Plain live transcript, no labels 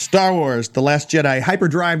Star Wars, The Last Jedi,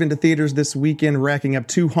 hyperdrive into theaters this weekend, racking up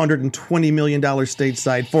 $220 million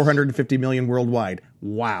stateside, $450 million worldwide.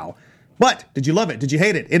 Wow. But did you love it? Did you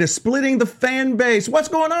hate it? It is splitting the fan base. What's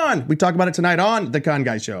going on? We talk about it tonight on The Con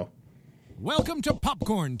Guy Show. Welcome to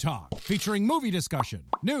Popcorn Talk, featuring movie discussion,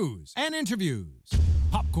 news, and interviews.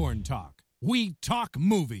 Popcorn Talk. We talk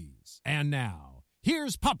movies. And now,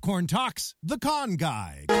 here's Popcorn Talk's The Con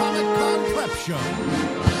Guy, Comic Con Prep Show.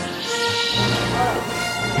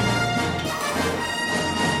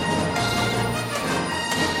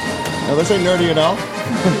 Now, this ain't nerdy at all.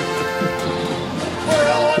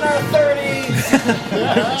 We're all in our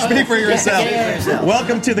 30s. Speak for yourself.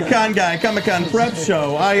 Welcome to the Con Guy Comic Con Prep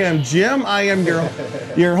Show. I am Jim. I am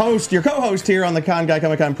your host, your co-host here on the Con Guy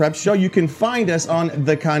Comic Con Prep Show. You can find us on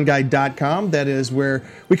theconguy.com. That is where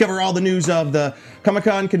we cover all the news of the Comic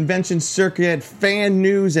Con convention circuit, fan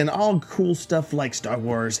news, and all cool stuff like Star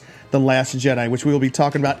Wars, The Last Jedi, which we will be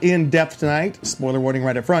talking about in depth tonight. Spoiler warning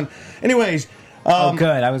right up front. Anyways. Good.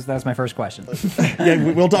 That was my first question.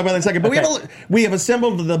 Yeah, we'll talk about that in a second. But okay. we have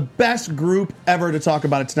assembled the best group ever to talk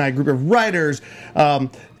about it tonight. A group of writers,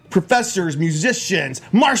 professors, musicians,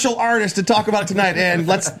 martial artists to talk about it tonight. And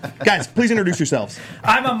guys, please introduce yourselves.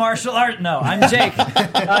 I'm a martial art. No, I'm Jake.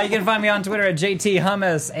 You can find me on Twitter at JT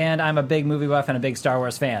Hummus, and I'm a big movie buff and a big Star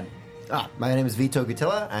Wars fan. My name is Vito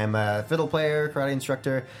Gutilla. I'm a fiddle player, karate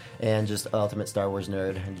instructor, and just ultimate Star Wars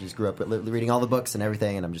nerd. I just grew up reading all the books and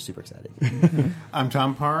everything, and I'm just super excited. I'm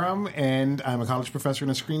Tom Parham, and I'm a college professor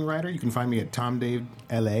and a screenwriter. You can find me at Tom Dave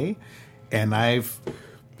LA, and I've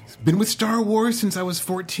been with Star Wars since I was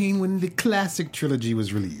 14 when the classic trilogy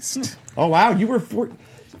was released. Oh, wow. You were 4...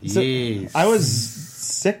 Yes. I was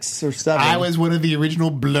 6 or 7. I was one of the original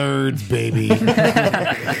blurs, baby.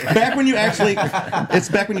 back when you actually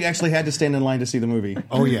had to stand in line to see the movie.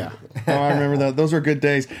 Oh, yeah. Oh, I remember that. Those were good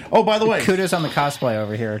days. Oh, by the way. Kudos on the cosplay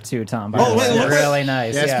over here, too, Tom. Really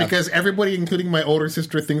nice. Yes, because everybody, including my older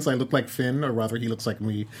sister, thinks I look like Finn, or rather he looks like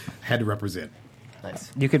me. Had to represent.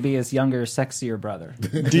 Nice. You could be his younger, sexier brother.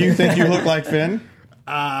 Do you think you look like Finn?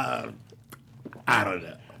 I don't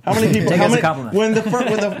know. How many people? Take it as a compliment.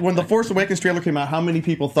 When the Force Awakens trailer came out, how many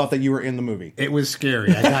people thought that you were in the movie? It was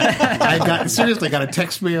scary. I got a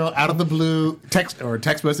text mail out of the blue, text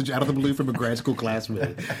message out of the blue from a grad school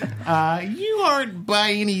classmate. You aren't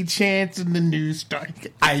by any chance in the new Star.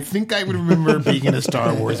 I think I would remember being in a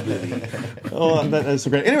Star Wars movie. Oh, that is so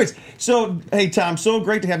great. Anyways, so hey Tom, so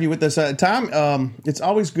great to have you with us. Tom, it's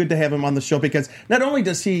always good to have him on the show because not only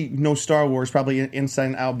does he know Star Wars probably inside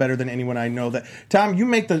and out better than anyone I know. That Tom, you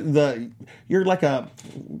make you're like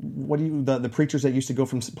the preachers that used to go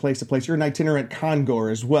from place to place. You're an itinerant con-goer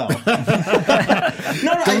as well. No,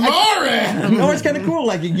 it's kind of cool.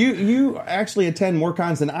 Like you actually attend more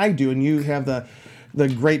cons than I do, and you have the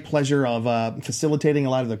great pleasure of facilitating a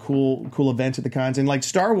lot of the cool events at the cons. And like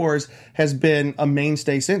Star Wars has been a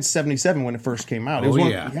mainstay since '77 when it first came out.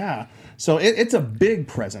 Yeah. So it's a big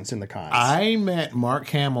presence in the cons. I met Mark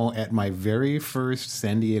Hamill at my very first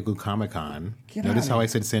San Diego Comic-Con. Notice how I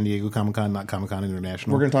said San Diego Comic-Con, not Comic-Con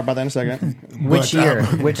International. We're going to talk about that in a second. Which year?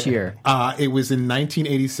 It was in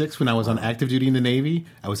 1986 when I was on active duty in the Navy.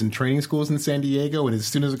 I was in training schools in San Diego, and as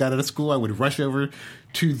soon as I got out of school, I would rush over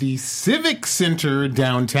to the Civic Center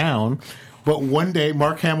downtown. But one day,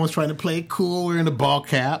 Mark Hamill was trying to play it cool, wearing a ball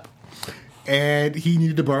cap. And he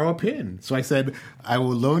needed to borrow a pen. So I said, I will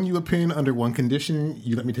loan you a pen under one condition.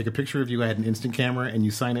 You let me take a picture of you. I had an instant camera, and you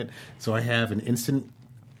sign it. So I have an instant,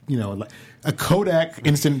 a Kodak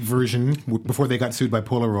instant version before they got sued by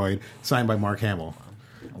Polaroid, signed by Mark Hamill.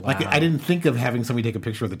 Wow. Like, I didn't think of having somebody take a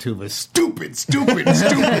picture of the two of us. Stupid.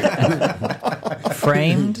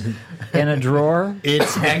 Framed in a drawer?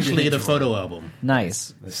 It's actually in a photo album.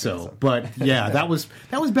 Nice. So, but yeah, that was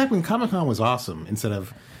back when Comic-Con was awesome instead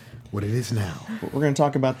of what it is now. We're going to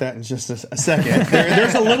talk about that in just a second.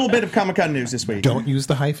 There's a little bit of Comic-Con news this week. Don't use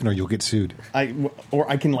the hyphen or you'll get sued. I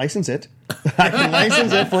can license it. I can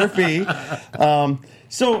license it for a fee.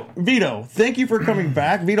 So, Vito, thank you for coming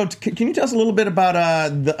back. Vito, can you tell us a little bit about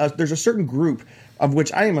there's a certain group of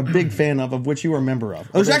which I am a big fan of which you are a member of.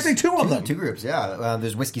 There's actually two of them. Two groups, yeah.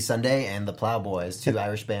 There's Whiskey Sunday and the Plowboys, two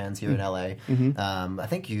Irish bands here in L.A. Mm-hmm. I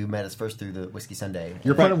think you met us first through the Whiskey Sunday.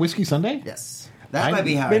 You're part of Whiskey Sunday? Yes. That might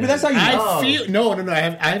be how. Maybe that's how you. I feel no. I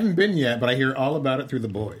haven't been yet, but I hear all about it through the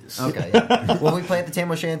boys. Okay. Yeah. Well, we play at the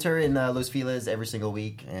Tam O'Shanter in Los Feliz every single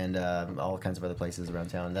week, and all kinds of other places around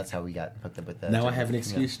town. That's how we got hooked up with that. Now I have an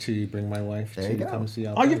excuse to bring my wife to come see.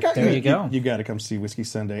 Oh, you got to come see Whiskey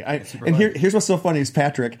Sunday. Here's what's so funny is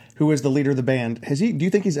Patrick, who is the leader of the band. Do you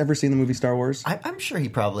think he's ever seen the movie Star Wars? I'm sure he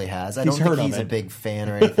probably has. I don't think he's a big fan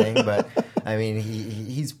or anything, but I mean,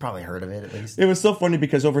 he's probably heard of it at least. It was so funny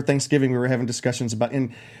because over Thanksgiving we were having discussions about,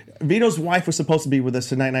 and Vito's wife was supposed to be with us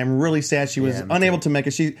tonight, and I'm really sad she was unable to make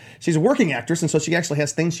it. She's a working actress, and so she actually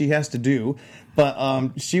has things she has to do. But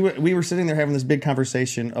we were sitting there having this big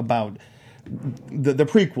conversation about the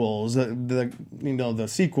prequels, the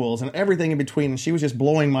sequels, and everything in between. And she was just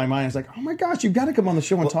blowing my mind. I was like, oh my gosh, you've got to come on the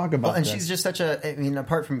show and talk about and this. she's just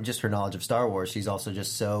apart from just her knowledge of Star Wars, she's also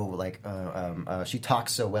just so she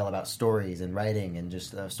talks so well about stories and writing and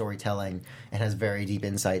just storytelling, and has very deep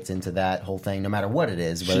insights into that whole thing, no matter what it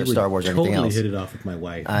is, whether it's Star Wars or anything else. Hit it off with my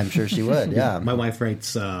wife. I'm sure she would. Yeah, my wife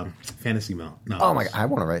writes fantasy novels. Oh my God, I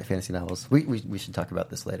want to write fantasy novels. We should talk about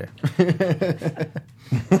this later.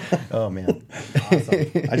 Oh man.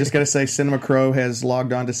 Awesome. I just got to say, Cinema Crow has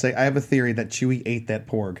logged on to say, I have a theory that Chewie ate that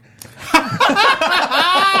porg.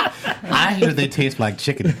 I hear they taste like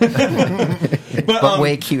chicken. but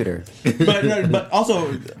way cuter. But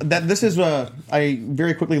also, that this is, I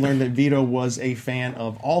very quickly learned that Vito was a fan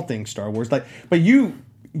of all things Star Wars. But you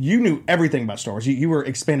knew everything about Star Wars. You were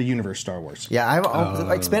Expanded Universe Star Wars.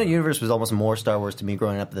 Yeah, Expanded Universe was almost more Star Wars to me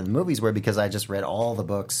growing up than the movies were, because I just read all the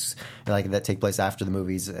books that take place after the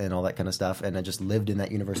movies and all that kind of stuff, and I just lived in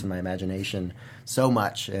that universe in my imagination so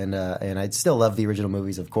much. And I still love the original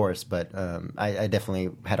movies, of course, but I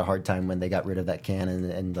definitely had a hard time when they got rid of that canon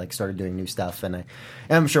and started doing new stuff. And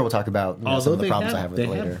I'm sure we'll talk about some of the problems I have with it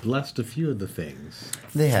later. They have blessed a few of the things.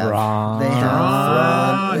 They have. Thrawn. They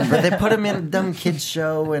have. But they put them in a dumb kids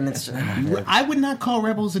show. And it's. I would not call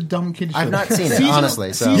Rebels a dumb kid show. I've not seen it,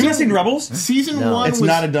 honestly. So. You've not seen Rebels? Season 1 it's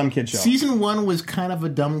not a dumb kid show. Season 1 was kind of a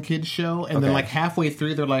dumb kid show, and then halfway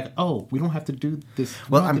through, they're like, "Oh, we don't have to do this."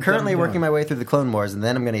 Well, I'm currently working my way through the Clone Wars, and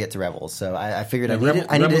then I'm going to get to Rebels. So I figured I need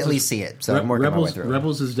to at least see it. So I'm working my way through it.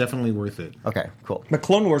 Rebels is definitely worth it. Okay, cool. But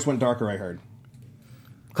Clone Wars went darker, I heard.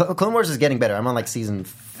 Clone Wars is getting better. I'm on season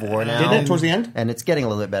 4 now. Didn't it towards the end? And it's getting a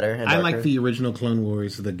little bit better. And I like the original Clone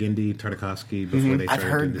Wars, the Genndy Tartakovsky before they started. I've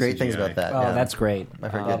heard great things about that. Oh, that's great.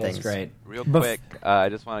 I've heard good things. That's great. Real quick, I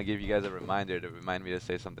just want to give you guys a reminder to remind me to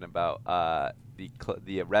say something about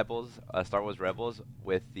the Rebels, Star Wars Rebels,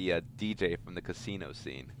 with the DJ from the casino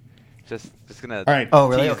scene. Just gonna. All right. Oh,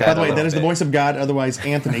 really? Okay. By the way, that is the voice of God. Otherwise,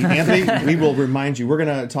 Anthony. Anthony, we will remind you. We're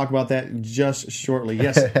going to talk about that just shortly.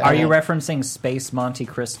 Yes. Are you referencing Space Monte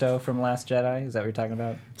Cristo from Last Jedi? Is that what you're talking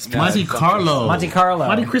about? Monte Carlo. Monte Carlo.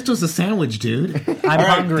 Monte Cristo's a sandwich, dude. I'm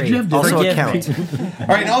hungry. Did you have Also a Forgive count. me. All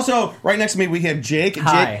right, and also, right next to me, we have Jake.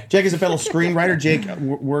 Hi. Jake is a fellow screenwriter. Jake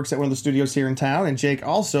works at one of the studios here in town, and Jake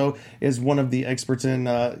also is one of the experts in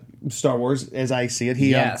Star Wars, as I see it.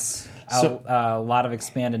 Yes. So- a lot of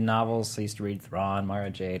expanded novels. I used to read Thrawn, Mara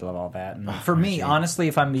Jade, love all that. And for me, honestly,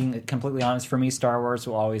 if I'm being completely honest, for me, Star Wars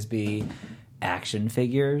will always be action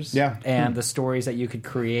figures. Yeah. And the stories that you could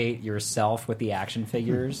create yourself with the action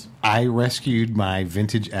figures. I rescued my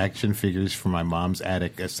vintage action figures from my mom's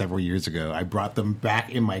attic several years ago. I brought them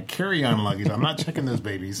back in my carry-on luggage. I'm not checking those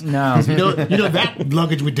babies. No. You know that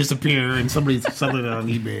luggage would disappear and somebody's selling it on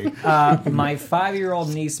eBay. My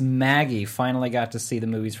 5-year-old niece Maggie finally got to see the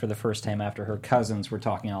movies for the first time after her cousins were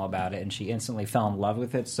talking all about it, and she instantly fell in love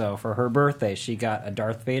with it. So for her birthday, she got a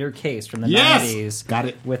Darth Vader case from the 90s. Got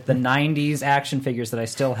it. With the 90s action figures that I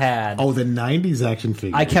still had. Oh, the 90s action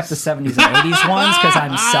figures. I kept the 70s and 80s ones because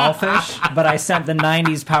I'm selfish, but I sent the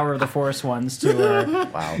 90s Power of the Force ones to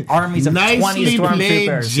her. Armies of Nicely 20 played,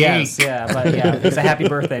 stormtroopers. Jake. Yes, yeah, but yeah, it's a happy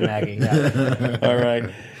birthday, Maggie. Yeah. All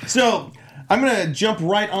right. So I'm going to jump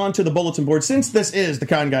right onto the bulletin board. Since this is the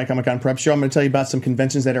Con Guy Comic-Con Prep Show, I'm going to tell you about some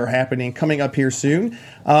conventions that are happening coming up here soon.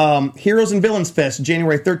 Heroes and Villains Fest,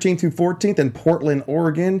 January 13th through 14th in Portland,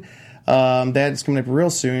 Oregon. That's coming up real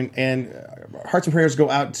soon. And hearts and prayers go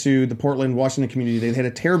out to the Portland, Washington community. They had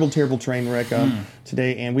a terrible, terrible train wreck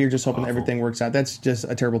today, and we are just hoping everything works out. That's just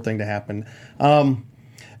a terrible thing to happen.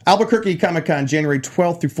 Albuquerque Comic-Con, January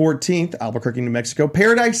 12th through 14th, Albuquerque, New Mexico.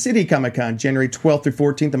 Paradise City Comic-Con, January 12th through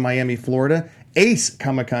 14th in Miami, Florida. Ace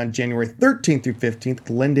Comic-Con, January 13th through 15th,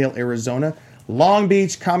 Glendale, Arizona. Long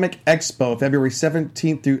Beach Comic Expo, February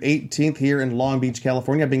 17th through 18th here in Long Beach,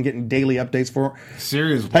 California. I've been getting daily updates for.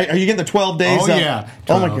 Seriously. Hey, are you getting the 12 days? Oh, yeah.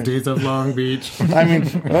 12 God. days of Long Beach. I mean,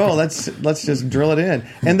 let's just drill it in.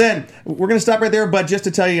 And then we're going to stop right there, but just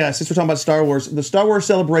to tell you guys, since we're talking about Star Wars, the Star Wars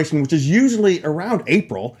Celebration, which is usually around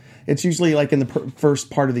April, it's usually like in the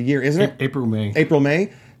first part of the year, isn't it? April, May. April,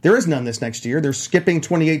 May. There is none this next year. They're skipping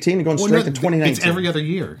 2018 and going straight to 2019. It's every other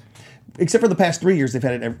year. Except for the past 3 years, they've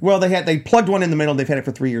had it. They plugged one in the middle. They've had it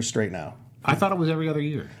for 3 years straight now. I thought it was every other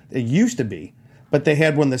year. It used to be, But they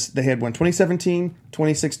had one 2017,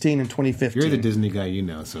 2016, and 2015. You're the Disney guy,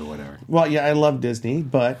 so whatever. Well, yeah, I love Disney,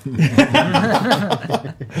 but Well,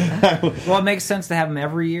 it makes sense to have them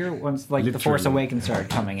every year once The Force Awakens started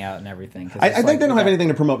coming out and everything. I think they don't have anything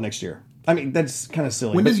to promote next year. I mean, that's kind of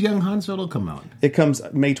silly. When does Young Han Solo come out? It comes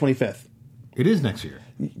May 25th. It is next year.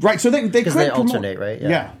 Right, so they could they alternate, right?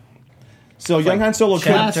 Yeah. So Young Han Solo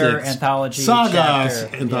chapter, could... anthology, Sagas,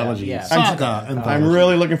 chapter, anthology. Yeah. Saga, anthology. I'm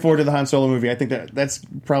really looking forward to the Han Solo movie. I think that's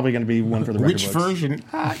probably going to be one for the record Which books. version?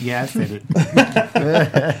 Yeah, I said it.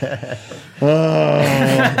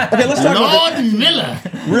 Okay, let's talk about Lord Miller.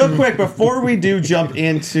 real quick before we do jump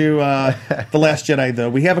into The Last Jedi, though.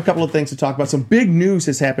 We have a couple of things to talk about. Some big news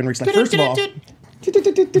has happened recently. First of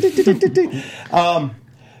all...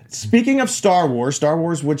 Speaking of Star Wars,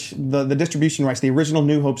 which the distribution rights, the original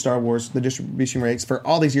New Hope Star Wars, the distribution rights for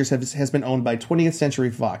all these years has been owned by 20th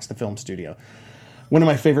Century Fox, the film studio. One of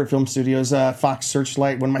my favorite film studios, Fox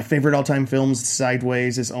Searchlight. One of my favorite all-time films,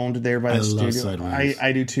 Sideways, is owned there by the studio. Sideways.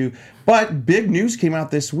 I do too. But big news came out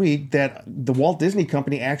this week that the Walt Disney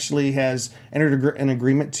Company actually has entered an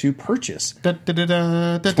agreement to purchase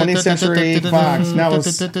 20th Century Fox. Now it's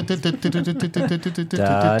Just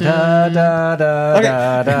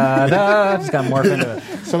got morph into it.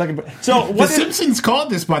 The Simpsons called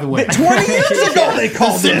this, by the way. 20 years ago they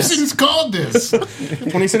called The this. Simpsons called this.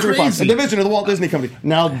 20th Century Fox, a division of the Walt Disney Company.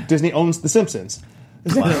 Now Disney owns The Simpsons.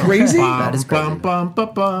 Isn't that crazy? That is crazy. Wow.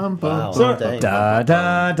 So- Da da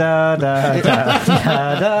da da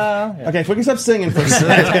da da. Okay, if we can stop singing for a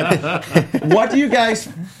second. How do you guys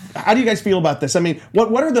feel about this? I mean,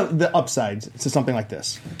 what are the upsides to something like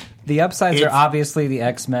this? The upsides are obviously the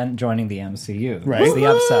X-Men joining the MCU. Right. That's the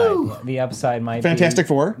upside. The upside might Fantastic be...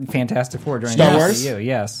 Four? Fantastic Four joining Star the Wars? MCU,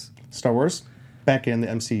 yes. Star Wars? Back in the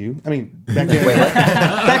MCU. I mean, back in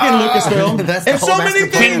Lucasfilm. That's the And whole so many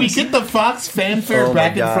master Can we things. get the Fox fanfare Oh my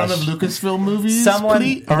back in gosh. front of Lucasfilm movies? Someone-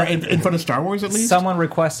 please? Or in front of Star Wars, at least? Someone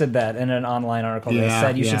requested that in an online article. They Yeah,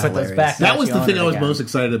 said you should yeah. put those back. That was now the if thing you I own was it again. most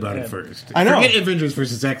excited about at first. I know. Forget Avengers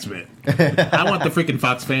versus X-Men. I want the freaking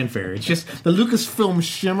Fox fanfare. It's just the Lucasfilm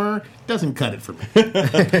shimmer doesn't cut it for me.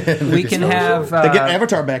 We can have... They get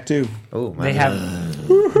Avatar back, too. Oh, They have...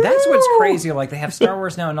 That's what's crazy. Like, they have Star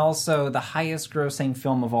Wars now and also the highest-grossing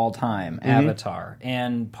film of all time, Avatar,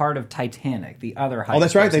 and part of Titanic, the other highest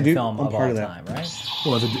that's right, they do film own of part all of that. time, right?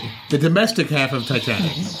 Well, the domestic half of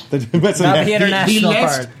Titanic. Not the international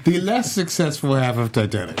part. The less successful half of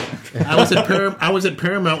Titanic. I was at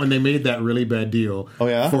Paramount when they made that really bad deal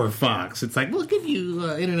for Fox. It's like, we'll give you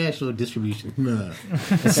international distribution. Nah.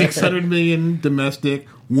 600 million domestic,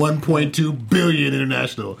 1.2 billion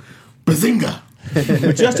international. Bazinga!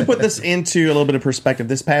 But just to put this into a little bit of perspective,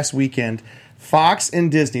 this past weekend, Fox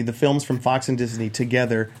and Disney, the films from Fox and Disney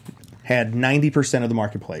together, had 90% of the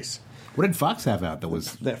marketplace. What did Fox have out that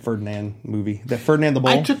was... That Ferdinand movie. That Ferdinand the Bull.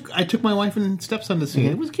 I took my wife and stepson to see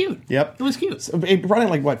it. It was cute. Yep. It was cute. So it brought in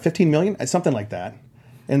like, what, 15 million? Something like that.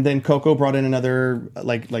 And then Coco brought in another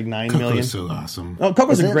like 9 million. Coco's so awesome. Oh,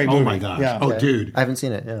 Coco's a great movie. Oh my gosh. Yeah. Oh, dude. I haven't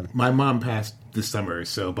seen it, yeah. My mom passed this summer,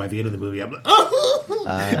 so by the end of the movie, I'm like, oh!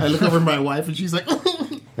 I look over at my wife, and she's like,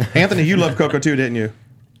 oh! Anthony, you loved Coco too, didn't you?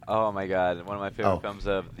 Oh my god, one of my favorite films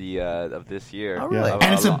of this year. Oh, really?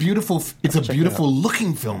 And it's a beautiful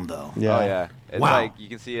looking film, though. Yeah. Oh yeah, it's Wow. like you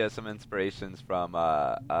can see some inspirations from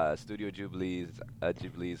Studio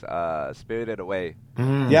Ghibli's Spirited Away.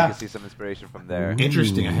 You Yeah. can see some inspiration from there.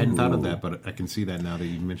 Interesting. I hadn't thought of that, but I can see that now that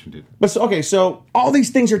you mentioned it. But so all these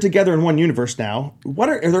things are together in one universe now.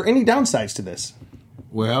 Are there any downsides to this?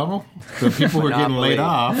 Well, the people who are getting laid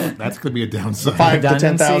off, that's going to be a downside. 5 to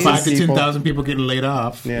 10,000 5 to people. 10,000 people getting laid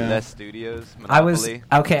off. Yeah. Less studios. I was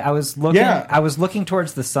looking. Yeah. I was looking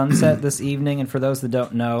towards the sunset this evening, and for those that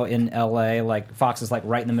don't know, in LA, like Fox is like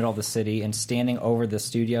right in the middle of the city, and standing over the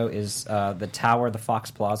studio is the tower, the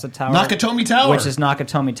Fox Plaza Tower, Nakatomi Tower, which is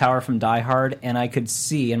Nakatomi Tower from Die Hard, and I could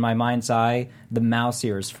see in my mind's eye the mouse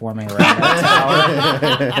ears forming around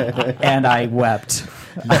that tower, and I wept.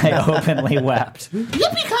 I openly wept.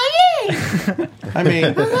 Yippee-ki-yay! I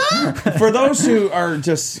mean, for those who are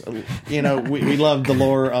just, we love the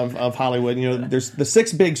lore of Hollywood. There's the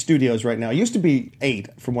 6 big studios right now. It used to be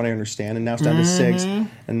 8, from what I understand, and now it's down to 6,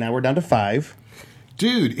 and now we're down to 5.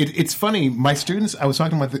 Dude, it's funny. My students, I was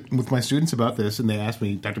talking with my students about this, and they asked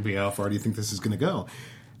me, Dr. B, how far do you think this is going to go?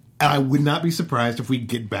 And I would not be surprised if we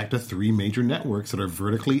get back to 3 major networks that are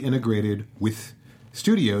vertically integrated with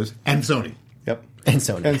studios and Sony. Yep. And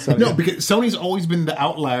Sony. No, because Sony's always been the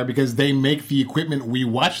outlier because they make the equipment we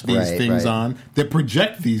watch these things on that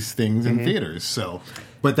project these things in theaters. So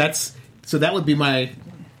that would be my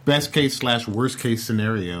best case / worst case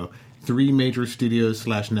scenario. 3 major studios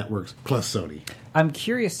 / networks plus Sony. I'm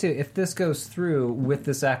curious too if this goes through with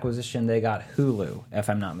this acquisition. They got Hulu, if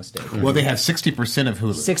I'm not mistaken. Well, they have 60% of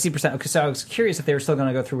Hulu. 60%. Okay, so I was curious if they were still going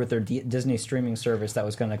to go through with their Disney streaming service that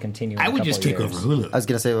was going to continue. I would just take over Hulu. I was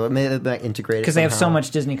going to say, well, maybe they might integrate it because they have so somehow.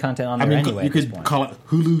 much Disney content on there anyway. You could call it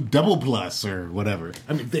Hulu Double Plus or whatever.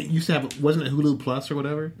 I mean, they used to have, wasn't it Hulu Plus or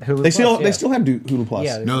whatever? Hulu They Plus, still have Hulu Plus.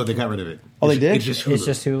 Yeah. No, they got rid of it. Oh, they did? It's just Hulu. It's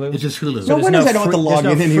just Hulu? It's just Hulu. No wonder I don't have to log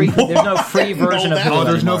in anymore. There's no free version of Hulu. Oh,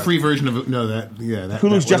 there's no anymore. free version of it. No, that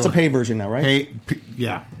Hulu's just a pay version now, right?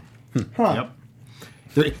 Yeah. Huh.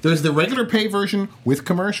 Yep. There's the regular pay version with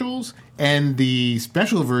commercials and the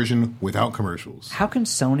special version without commercials. How can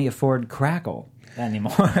Sony afford Crackle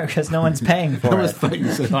anymore? Because no one's paying I for always it. thought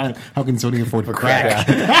you said, how can Sony afford crack?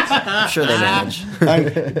 I'm sure they manage.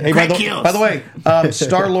 Hey, Crack by kills. the way,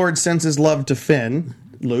 Star-Lord sends his love to Finn,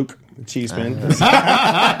 Luke, Cheeseman. All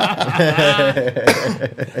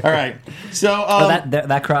right. So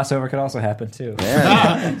that crossover could also happen too.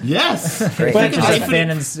 Yes. But Just Finn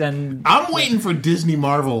and I'm waiting for Disney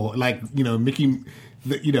Marvel, Mickey,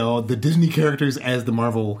 the Disney characters as the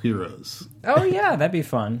Marvel heroes. oh yeah, that'd be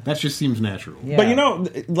fun. That just seems natural. Yeah. But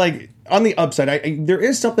on the upside, there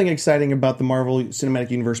is something exciting about the Marvel Cinematic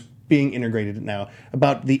Universe being integrated now,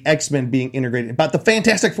 about the X-Men being integrated, about the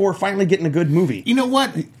Fantastic Four finally getting a good movie. You know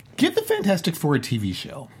what? Give the Fantastic Four a TV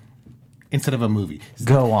show instead of a movie.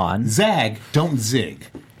 Go on. Zag, don't zig.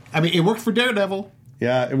 I mean, it worked for Daredevil.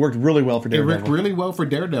 Yeah, it worked really well for It Daredevil. worked really well for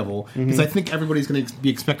Daredevil because I think everybody's going to be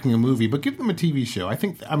expecting a movie, but give them a TV show.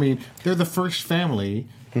 They're the first family,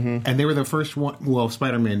 and they were the first one. Well,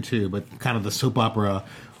 Spider-Man too, but kind of the soap opera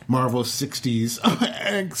Marvel '60s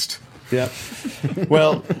angst. Yeah.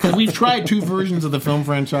 Well, Because we've tried 2 versions of the film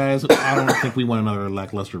franchise. I don't think we want another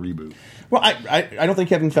lackluster reboot. I don't think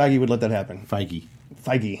Kevin Feige would let that happen.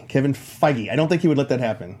 Kevin Feige. I don't think he would let that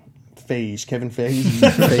happen. Kevin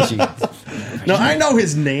Feige. No, I know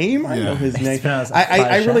his name. I know his name.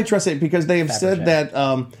 I really trust it because they have said that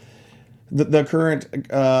the current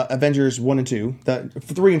Avengers 1 and 2, the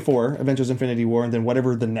 3 and 4, Avengers Infinity War, and then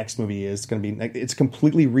whatever the next movie is going to be, it's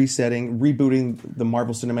completely resetting, rebooting the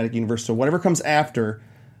Marvel Cinematic Universe. So whatever comes after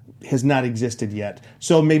has not existed yet.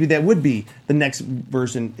 So maybe that would be the next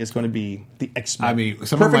version is going to be the X-Men. I mean,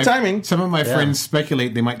 timing. Some of my friends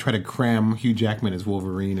speculate they might try to cram Hugh Jackman as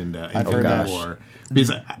Wolverine in Infinity War.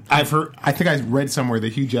 Because I think I read somewhere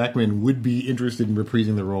that Hugh Jackman would be interested in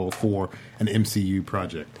reprising the role for an MCU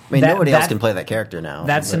project. I mean, nobody else can play that character now.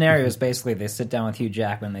 That scenario is basically they sit down with Hugh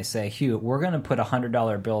Jackman. They say, Hugh, we're going to put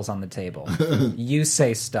 $100 bills on the table. You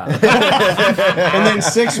say stop. And then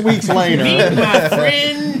 6 weeks later, Meet my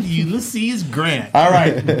friend Ulysses Grant. all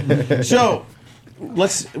right. So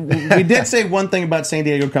we did say one thing about San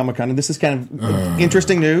Diego Comic-Con, and this is kind of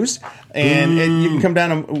interesting news, and you can come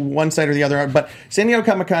down on one side or the other. But San Diego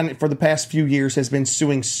Comic-Con for the past few years has been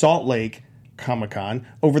suing Salt Lake Comic-Con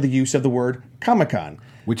over the use of the word Comic-Con.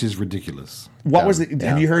 Which is ridiculous. What was it?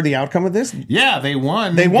 Have you heard the outcome of this? Yeah, they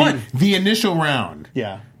won. They won. The initial round.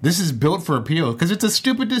 Yeah. This is built for appeal because it's a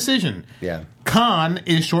stupid decision. Yeah. Con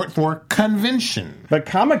is short for convention. But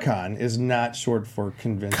Comic-Con is not short for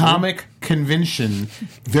convention. Comic convention.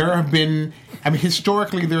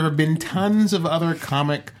 Historically, there have been tons of other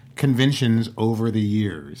comic conventions over the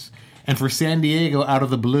years. And for San Diego, out of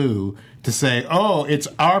the blue, to say, oh, it's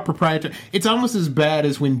our proprietary... It's almost as bad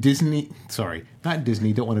as when Disney... Sorry, not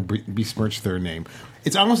Disney, don't want to besmirch their name.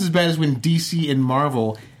 It's almost as bad as when DC and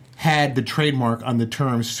Marvel had the trademark on the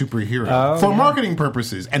term superhero for marketing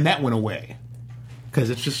purposes, and that went away. Because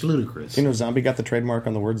it's just ludicrous. You know, Zombie got the trademark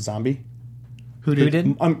on the word zombie? Who did? Who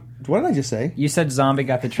did? What did I just say? You said zombie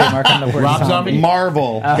got the trademark on the word Rob Zombie?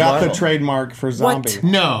 Marvel got the trademark for zombie. What?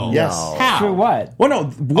 No. Yes. How? For what? Well,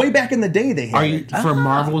 no, way back in the day they had Are you it. for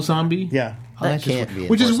Marvel Zombie? Yeah. That can't be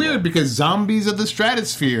Which is enforceable. weird because Zombies of the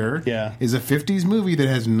Stratosphere is a 50s movie that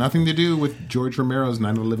has nothing to do with George Romero's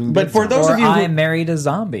Night of the Living Dead. But for those Or of you I who, married a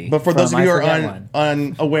zombie. but for those of you who are I Forget One.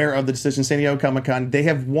 unaware of the decision, San Diego Comic-Con, they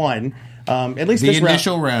have won at least The this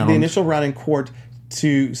initial round. the initial round in court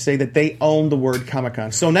to say that they own the word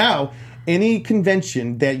Comic-Con. So now any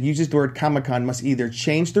convention that uses the word Comic-Con must either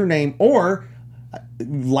change their name or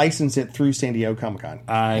license it through San Diego Comic-Con.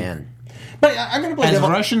 Man. But I'm going to play As devil.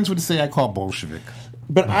 Russians would say, I call Bolshevik.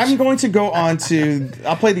 But I'm going to go on to...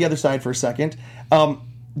 I'll play the other side for a second.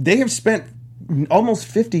 They have spent almost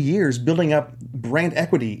 50 years building up brand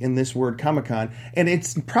equity in this word Comic-Con, and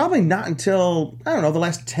it's probably not until, I don't know, the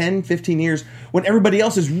last 10, 15 years when everybody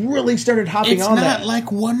else has really started hopping on that. It's not like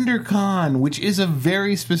WonderCon, which is a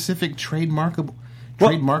very specific trademarkable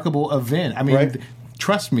event. I mean, Right.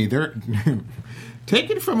 trust me, they're take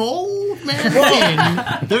it from old man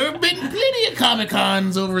Finn. There have been plenty of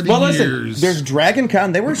Comic-Cons over the years. Listen, there's Dragon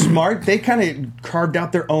Con. They were smart. They kind of carved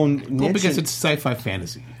out their own niche. Well, because it's sci-fi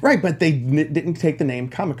fantasy. Right, but they didn't take the name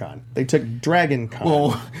Comic-Con. They took Dragon Con.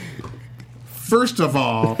 Well, first of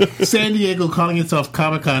all, San Diego calling itself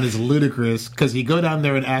Comic-Con is ludicrous because you go down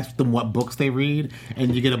there and ask them what books they read,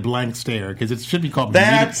 and you get a blank stare because it should be called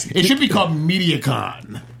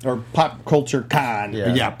MediaCon. Or Pop Culture Con.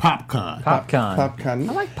 Yeah, PopCon. PopCon.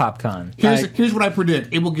 I like PopCon. Here's what I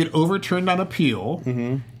predict. It will get overturned on appeal,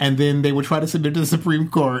 and then they will try to submit it to the Supreme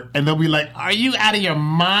Court, and they'll be like, are you out of your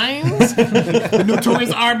minds? The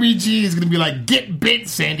notorious RBG is going to be like, get bit,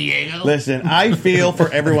 San Diego. Listen, I feel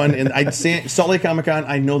for everyone. Salt Lake Comic-Con,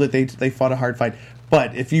 I know that they fought a hard fight.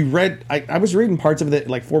 But if you read, I was reading parts of it,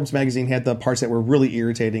 like Forbes magazine had the parts that were really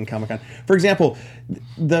irritating Comic-Con. For example,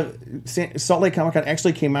 the Salt Lake Comic-Con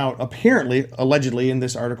actually came out, apparently, allegedly in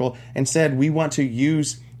this article, and said, we want to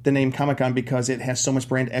use the name Comic-Con because it has so much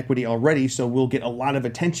brand equity already, so we'll get a lot of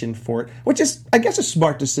attention for it, which is, I guess, a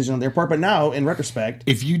smart decision on their part. But now, in retrospect...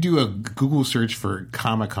 If you do a Google search for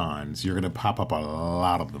Comic-Cons, you're going to pop up a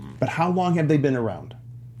lot of them. But how long have they been around?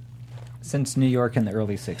 Since New York in the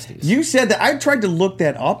early 60s. You said that. I tried to look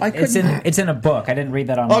that up. I couldn't. It's in a book. I didn't read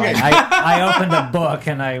that online. Okay. I opened a book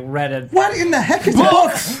and I read it. What in the heck is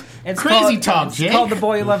books? It's Crazy talk, Jake. It's called The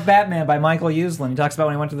Boy Who Loved Batman by Michael Uslan. He talks about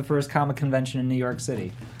when he went to the first comic convention in New York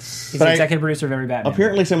City. He's the executive producer of every Batman.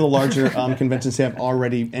 Apparently, some of the larger conventions have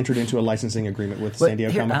already entered into a licensing agreement with San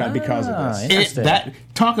Diego Comic-Con because of this.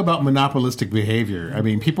 Talk about monopolistic behavior. I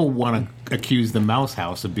mean, people want to accuse the Mouse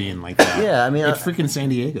House of being like that. Yeah, I mean, it's freaking San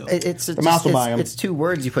Diego. It's two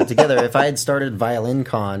words you put together. If I had started Violin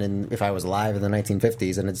Con, and if I was alive in the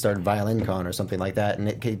 1950s and had started Violin Con or something like that, and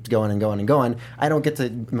it keeps going and going and going, I don't get to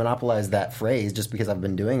monopolize that phrase just because I've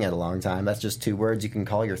been doing it a long time. That's just two words you can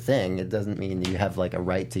call your thing. It doesn't mean you have like a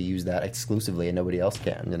right to use that exclusively and nobody else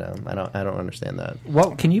can. You know, I don't understand that.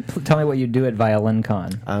 Well, can you tell me what you do at Violin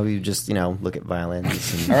Con? We just look at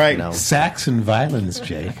violins. And, all right, sax and violins,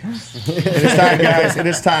 Jake. It is time, guys. It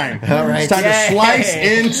is time. All right, it's time to slice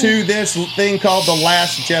into this thing called The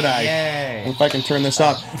Last Jedi. Yay. If I can turn this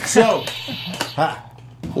up. So,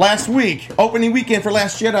 last week, opening weekend for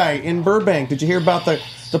Last Jedi in Burbank. Did you hear about the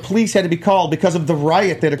police had to be called because of the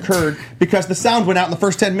riot that occurred because the sound went out in the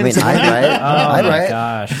first 10 minutes of the riot. Oh my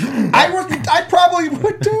gosh. I probably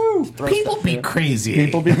would too. People be crazy.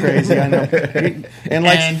 People be crazy, I know.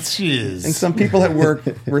 And some people at work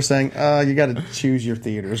were saying, you got to choose your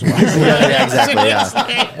theaters wisely. Yeah, exactly,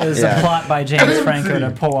 yeah. It was a plot by James Franco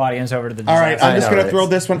to pull audience over to the disaster. All right, I'm just going to throw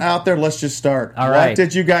this one out there. Let's just start. All right. What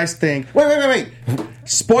did you guys think? Wait.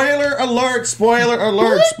 Spoiler alert, spoiler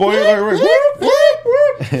alert, spoiler alert. Whoop, whoop,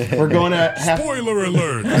 whoop. We're going to have... Spoiler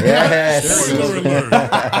alert. Yes. Spoiler alert.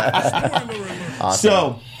 Spoiler alert. Awesome.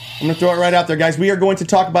 So, I'm going to throw it right out there, guys. We are going to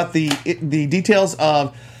talk about the details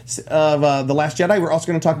of The Last Jedi. We're also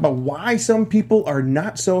going to talk about why some people are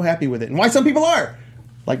not so happy with it and why some people are.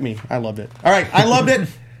 Like me. I loved it. All right. I loved it.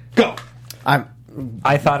 Go.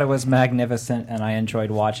 I thought it was magnificent, and I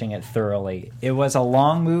enjoyed watching it thoroughly. It was a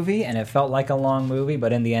long movie, and it felt like a long movie,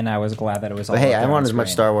 but in the end, I was glad that it was all But hey, I want as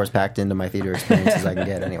much Star Wars packed into my theater experience as I can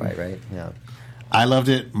get anyway, right? Yeah. I loved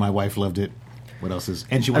it. My wife loved it. What else is...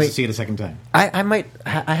 And she wants to see it a second time.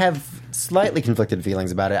 I have slightly conflicted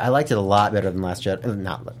feelings about it. I liked it a lot better than Last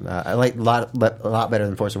Jedi. I liked a lot better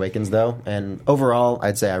than Force Awakens, though. And overall,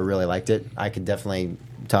 I'd say I really liked it. I could definitely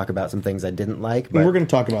talk about some things I didn't like. But we're going to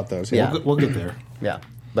talk about those. Yeah. We'll get there. Yeah.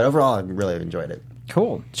 But overall, I really enjoyed it.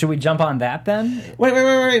 Cool. Should we jump on that then?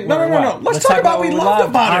 Wait. No. Let's talk about what we loved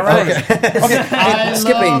about it. All right. Okay.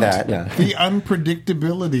 Skipping that. Yeah. The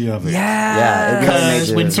unpredictability of it. Yeah.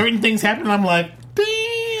 Because when certain things happen, I'm like,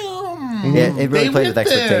 damn. Yeah, it really played with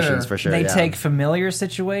expectations for sure. They take familiar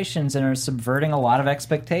situations and are subverting a lot of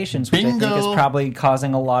expectations, which I think is probably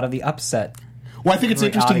causing a lot of the upset. Well, I think it's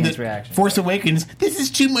interesting that reaction. Force Awakens, this is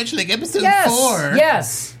too much like Episode 4.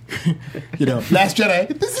 Yes. Last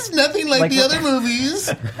Jedi, this is nothing like the other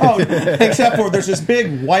movies. Oh, except for there's this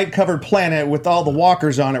big white covered planet with all the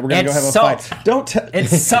walkers on it. We're going to go have a fight.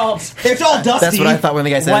 It's salt. It's all dusty. That's what I thought when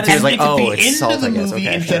the guy said it too. He was like, it's salt, of the movie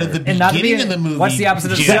instead of the beginning of the movie. What's the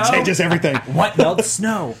opposite of snow? That changes everything. What melts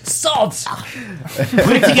snow? Salt.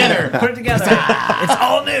 Put it together. It's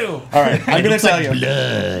all new. All right, I'm going to tell you.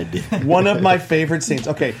 Blood. One of my favorite scenes.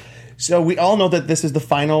 Okay. So we all know that this is the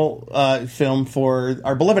final film for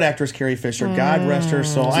our beloved actress Carrie Fisher. God rest her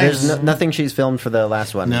soul. So there's nothing she's filmed for the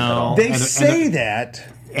last one. No, they say that,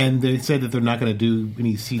 and they said that they're not going to do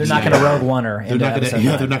any CGI. They're not going to Rogue One her. They're not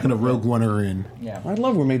going to Rogue One her in. Yeah, I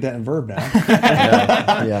love we made that in verb now.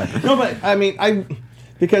 Yeah. No, but I mean,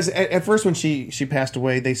 Because at first when she passed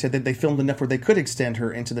away, they said that they filmed enough where they could extend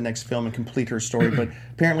her into the next film and complete her story, but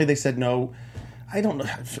apparently they said no. I don't know.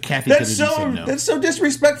 Kathy That's Kennedy so said no. that's so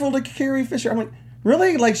disrespectful to Carrie Fisher. I'm like,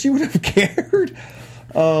 really? Like she would have cared?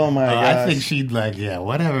 Oh my god! I think she'd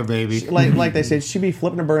whatever, baby. Like they said, she'd be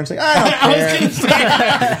flipping a bird and saying, I don't care.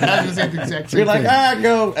 I was going to say the exact same You're like, thing.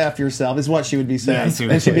 go F yourself, is what she would be saying.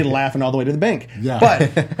 Yeah, and she'd be laughing all the way to the bank. Yeah, But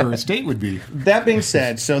her estate would be. that being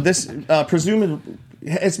said, so this presumably,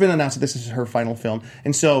 it's been announced that this is her final film.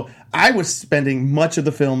 And so I was spending much of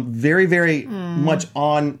the film very, very much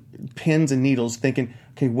on pins and needles thinking,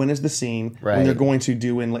 okay, when is the scene when they're going to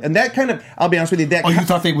do in... And that kind of, I'll be honest with you, that... Oh, you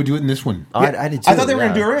thought they would do it in this one? I did too. I thought they were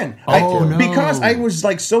going to do her in. No. Because I was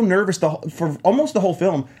like so nervous for almost the whole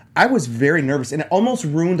film. I was very nervous, and it almost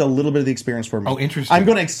ruined a little bit of the experience for me. Oh, interesting. I'm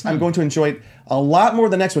going to enjoy it a lot more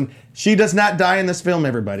the next one. She does not die in this film,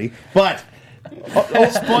 everybody. But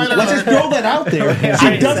Spoiler let's just throw that out there.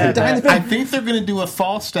 She doesn't die in the film. I think they're going to do a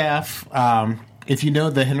Falstaff. If you know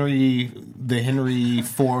the Henry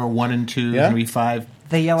IV, 1 and 2, Henry V.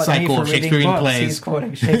 They yell at me cycle for of reading Shakespearean books. plays. He's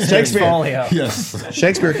quoting Shakespeare's folio. Yes.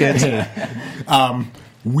 Shakespeare kids.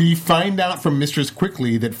 We find out from Mistress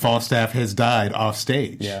Quickly that Falstaff has died off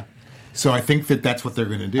stage. Yeah. So I think that that's what they're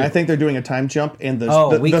going to do. I think they're doing a time jump, and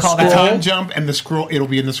the we the call a that scroll, time jump, and the scroll. It'll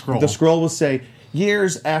be in the scroll. the scroll will say,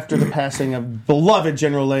 years after the passing of beloved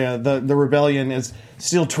General Leia, the rebellion is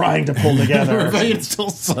still trying to pull The together. rebellion still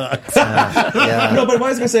sucks. No, but what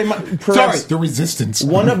I was going to say, perhaps the resistance.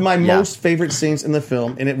 one of my most favorite scenes in the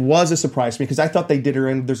film, and it was a surprise to me because I thought they did her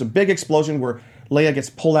in. There's a big explosion where Leia gets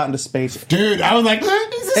pulled out into space. Dude, I was like,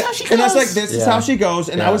 is this how she goes? And I was like, this is how she goes.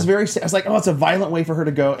 And I was I was like, oh, it's a violent way for her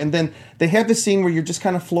to go. And then they had this scene where you're just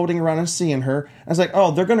kind of floating around and seeing her. I was like,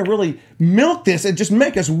 oh, they're going to really milk this and just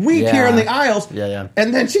make us weak here in the aisles. Yeah.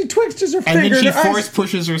 And then she twitches her And finger. then she in her eyes. force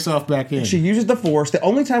pushes herself back in. She uses the Force. The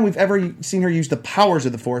only time we've ever seen her use the powers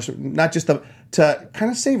of the Force, not just to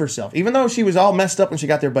kind of save herself. Even though she was all messed up when she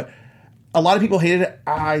got there, but a lot of people hated it.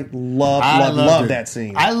 I love that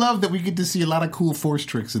scene. I love that we get to see a lot of cool Force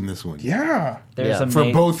tricks in this one. Yeah.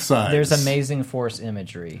 For both sides. There's amazing Force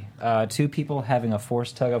imagery. 2 people having a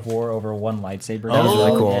Force tug of war over one lightsaber. That was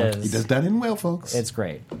really cool. He does that in well, folks. It's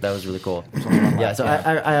great. That was really cool. So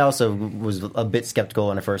I also was a bit skeptical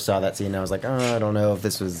when I first saw that scene. I was like, I don't know if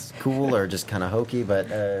this was cool or just kind of hokey, but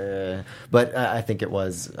I think it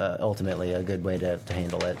was ultimately a good way to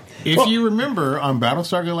handle it. If you remember, on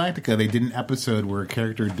Battlestar Galactica, they did an episode where a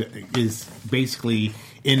character is basically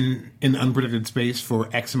in unprotected space for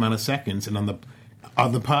X amount of seconds, and on the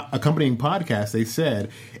accompanying podcast, they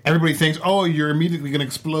said everybody thinks, oh, you're immediately going to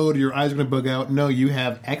explode, your eyes are going to bug out. No, you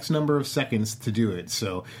have X number of seconds to do it.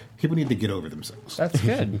 So people need to get over themselves. That's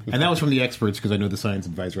good. And that was from the experts, because I know the science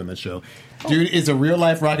advisor on that show. Dude is a real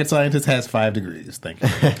life rocket scientist, has 5 degrees. Thank you.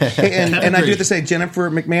 And I do have to say, Jennifer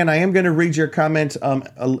McMahon, I am going to read your comment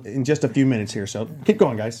in just a few minutes here. So keep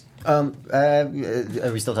going, guys. Are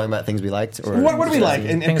we still talking about things we liked? Or What do we like?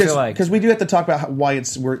 Things we like. Because we do have to talk about why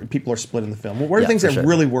it's where people are split in the film. What are things that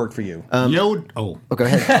really work for you? Yoda. Go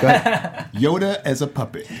ahead. Yoda as a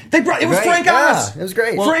puppet. It was Frank Oz. It was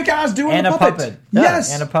great. Frank Oz doing And the a puppet. puppet.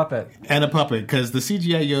 Yes. And a puppet. And a puppet, because the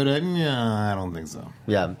CGI Yoda, I don't think so.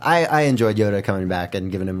 Yeah, I enjoyed Yoda coming back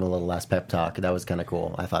and giving him a little last pep talk. That was kind of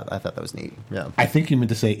cool. I thought that was neat. Yeah, I think you meant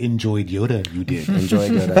to say enjoyed Yoda. You did.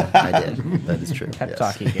 enjoyed Yoda. I did. That is true. Pep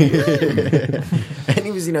talk he gave. And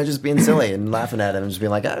he was, just being silly and laughing at him and just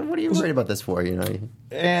being like, "What are you worried about this for?"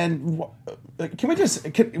 And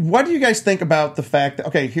what do you guys think about the fact that,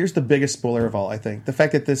 okay, here's the biggest spoiler of all, I think. The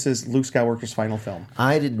fact that this is Luke Skywalker's final film.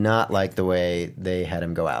 I did not like the way they had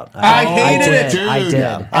him go out. I hated it. Dude. I did.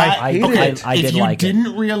 Yeah. I hated did. it. I did If you like it.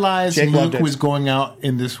 didn't realize Jake loved Luke it. was going out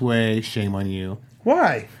in this way, shame on you.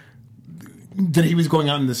 Why? That he was going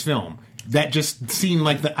out in this film. That just seemed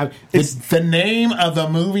like the name of the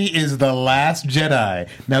movie is The Last Jedi.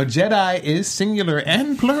 Now, Jedi is singular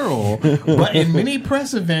and plural, but in many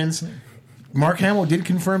press events, Mark Hamill did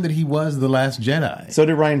confirm that he was the Last Jedi. So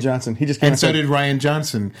did Ryan Johnson. He just And so did Ryan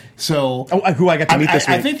Johnson. So, who I got to meet this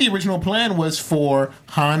week. I think the original plan was for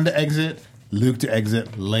Han to exit, Luke to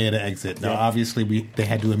exit, Leia to exit. Now, obviously, they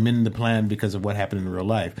had to amend the plan because of what happened in real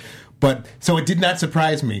life. But so it did not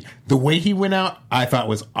surprise me. The way he went out, I thought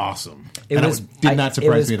was awesome. Did not surprise me at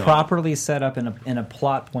all. It was properly set up in a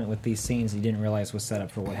plot point with these scenes you didn't realize was set up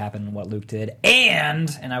for what happened and what Luke did. And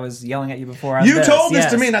I was yelling at you before. You told this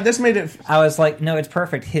to me. Now this made it. I was like, no, it's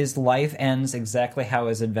perfect. His life ends exactly how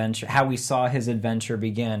we saw his adventure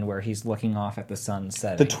begin, where he's looking off at the sun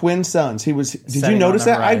setting. The twin suns. Did Setting you notice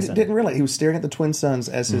on the that? I horizon. didn't realize he was staring at the twin suns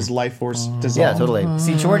as his life force dissolved. Yeah, totally.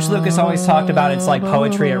 See, George Lucas always talked about it's like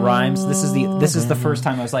poetry, it rhymes. times. This is the first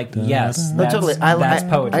time I was like, yes, No, that's, totally. that's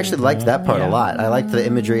poetry. I actually liked that part a Yeah. lot. I liked the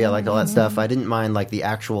imagery. I liked all that stuff. I didn't mind like the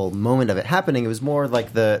actual moment of it happening. It was more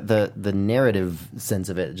like the narrative sense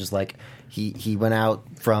of it. Just like he went out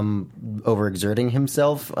from overexerting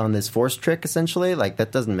himself on this force trick, essentially. Like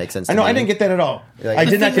that doesn't make sense. I know. I didn't get that at all. Like, I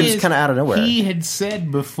did not. It was kind of out of nowhere. He had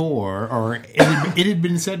said before, or it had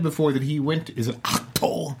been said before that he went. Is it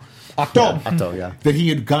Octo? Octo, yeah. That he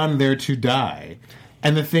had gone there to die.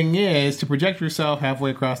 And the thing is, to project yourself halfway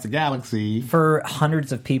across the galaxy For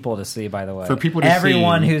hundreds of people to see, by the way. For people to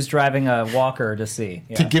Everyone see. who's driving a walker to see.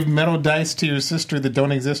 Yeah. to give metal dice to your sister that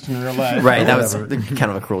don't exist in real life. Right, or that was whatever. kind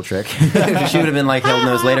of a cruel trick. She would have been like held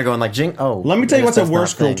nose later, going like, "Jing." Oh, Let me tell you what's a that's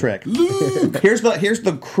worse not cruel thing. trick. Here's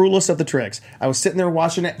the cruelest of the tricks. I was sitting there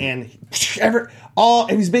watching it, and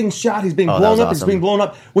he's being shot, he's being that blown was up, he's awesome. being blown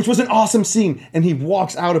up, which was an awesome scene. And he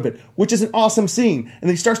walks out of it, which is an awesome scene. And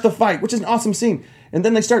he starts to fight, which is an awesome scene. And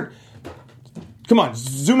then they start, come on,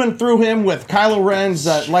 zooming through him with Kylo Ren's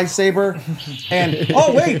lightsaber, and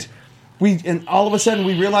oh wait. And all of a sudden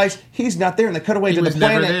we realize he's not there, and they cut away to the was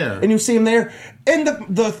never planet, there. and you see him there. And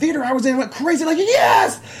the theater I was in went crazy, like,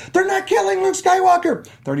 yes, they're not killing Luke Skywalker.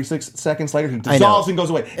 36 seconds later, he dissolves and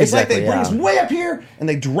goes away. It's Exactly, like they bring yeah. us way up here, and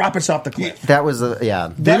they drop us off the cliff. That was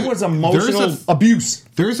yeah. That was emotional there's abuse.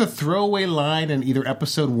 There's a throwaway line in either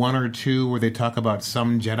episode 1 or 2 where they talk about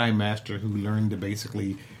some Jedi master who learned to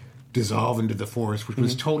basically dissolve into the Force, which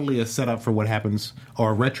was totally a setup for what happens,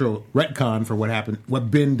 or a retcon for what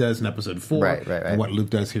Ben does in episode 4, Right. and what Luke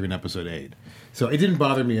does here in episode 8. So it didn't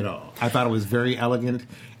bother me at all. I thought it was very elegant,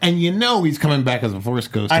 and he's coming back as a Force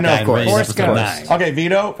ghost. I know, of course. Force episode ghost. 9. Okay,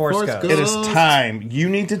 Vito, Force Ghost. it is time. You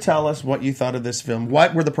need to tell us what you thought of this film.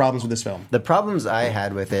 What were the problems with this film? The problems I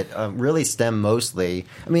had with it really stem mostly.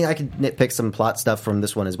 I mean, I could nitpick some plot stuff from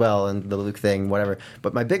this one as well, and the Luke thing, whatever.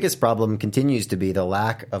 But my biggest problem continues to be the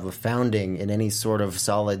lack of a founding in any sort of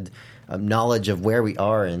solid knowledge of where we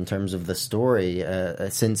are in terms of the story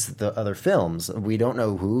since the other films. We don't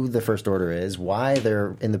know who the First Order is, why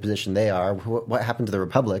they're in the position they are, what happened to the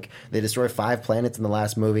Republic. They destroy 5 planets in the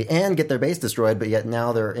last movie and get their base destroyed, but yet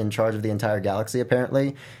now they're in charge of the entire galaxy,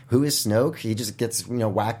 apparently. Who is Snoke? He just gets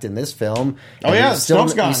whacked in this film. Oh, yeah,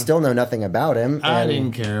 Snoke's gone. You still know nothing about him. I and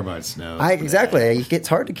didn't care about Snoke. Exactly. It's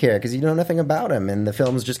hard to care because you know nothing about him, and the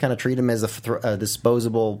films just kind of treat him as a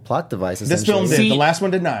disposable plot device. This film did. See- The last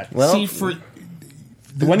one did not. Well,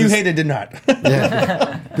 The one you hated did not.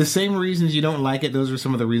 The same reasons you don't like it, those are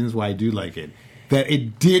some of the reasons why I do like it. That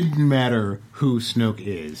it didn't matter who Snoke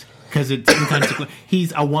is. Because it's inconsequential.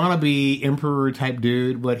 He's a wannabe emperor type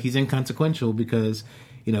dude, but he's inconsequential because,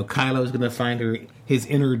 Kylo's going to find his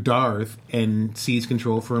inner Darth and seize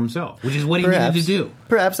control for himself, which is what he needed to do.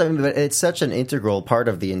 Perhaps, but it's such an integral part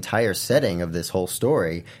of the entire setting of this whole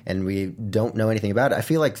story, and we don't know anything about it. I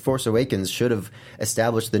feel like Force Awakens should have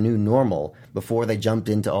established the new normal before they jumped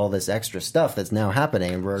into all this extra stuff that's now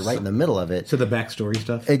happening, and we're right in the middle of it. So the backstory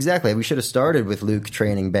stuff? Exactly. We should have started with Luke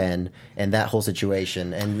training Ben and that whole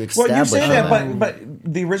situation, and Well, established you say that, that. but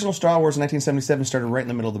the original Star Wars in 1977 started right in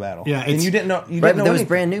the middle of the battle. Yeah, and you didn't know. You Right, didn't but know that was anything.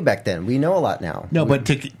 brand new back then. We know a lot now. No, but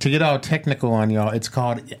to get all technical on y'all, it's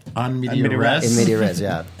called On Media Media Res. Res. In media res,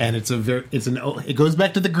 yeah. And it goes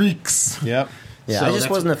back to the Greeks. Yep. Yeah, So I just that's-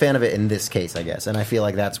 wasn't a fan of it in this case, I guess, and I feel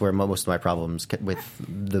like that's where most of my problems with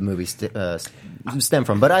the movie stem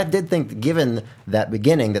from. But I did think, given that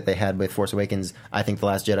beginning that they had with Force Awakens, I think The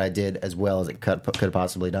Last Jedi did as well as it could have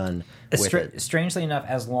possibly done with it. Strangely enough,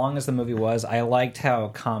 as long as the movie was, I liked how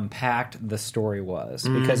compact the story was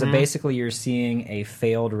because basically you're seeing a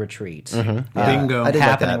failed retreat Bingo. I did like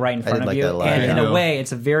happening that. right in I front did of like you. that a lot, And yeah. in a way,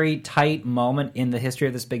 it's a very tight moment in the history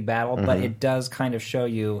of this big battle, but it does kind of show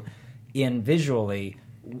you in visually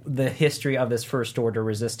the history of this First Order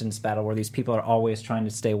resistance battle where these people are always trying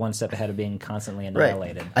to stay one step ahead of being constantly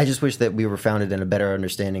annihilated. I just wish that we were founded in a better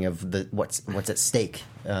understanding of what's at stake,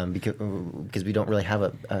 because we don't really have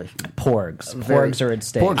a Porgs. very- Porgs are at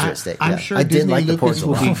stake. Porgs are at stake. I'm yeah. sure I Disney did like the Lucas Porgs.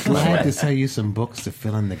 will be a lot. glad to sell you some books to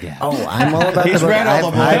fill in the gap. Oh, I'm all about He's the book. read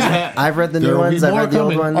all the I've read the There new will be ones. I've more read the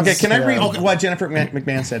old coming. ones. Okay, can I read Yeah. what Jennifer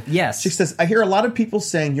McMahon said? Yes. She says, I hear a lot of people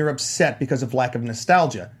saying you're upset because of lack of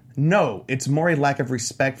nostalgia. No, it's more a lack of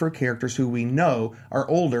respect for characters who we know are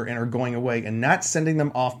older and are going away and not sending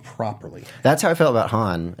them off properly. That's how I felt about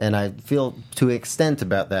Han, and I feel to an extent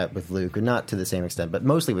about that with Luke, or not to the same extent, but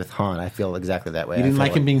mostly with Han, I feel exactly that way. You didn't I feel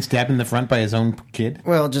like him being stabbed in the front by his own kid?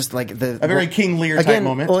 Well, just like A very King Lear type again,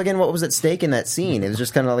 moment. Well, again, what was at stake in that scene? It was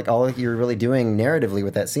just kind of like all you're really doing narratively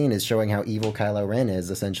with that scene is showing how evil Kylo Ren is,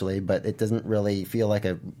 essentially, but it doesn't really feel like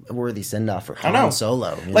a worthy send-off for I know. Han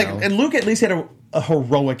Solo. Like, know? and Luke at least had a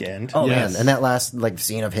heroic end. Oh Yes. man! And that last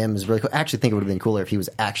scene of him is really cool. I actually think it would have been cooler if he was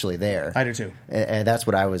actually there. I do too. And that's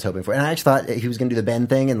what I was hoping for. And I actually thought he was going to do the Ben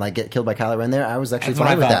thing and get killed by Kylo Ren there. I was actually That's what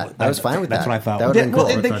fine with I thought. that. I was fine with that. That's what I thought. That would have been cool.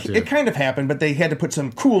 Well, it kind of happened, but they had to put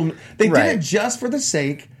some cool. They did Right. it just for the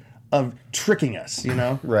sake of tricking us,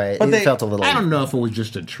 Right. But It felt a little. I don't know if it was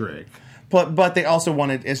just a trick. But they also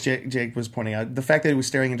wanted, as Jake was pointing out, the fact that he was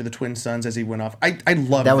staring into the twin suns as he went off. I love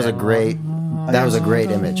that. That was a great. That was a great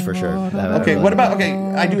image for sure. Okay, what about? Okay,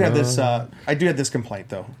 I do have this. I do have this complaint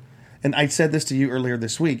though, and I said this to you earlier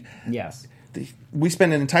this week. Yes. We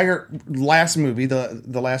spent an entire last movie, the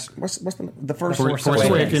last what's the first Force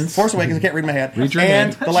Awakens. Force Awakens. I can't read my head. Read your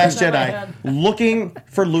and head. The Last Jedi, looking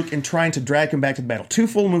for Luke and trying to drag him back to the battle. 2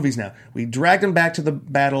 full movies now. We dragged him back to the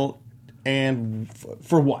battle, and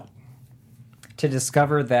for what? To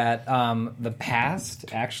discover that the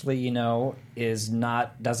past actually,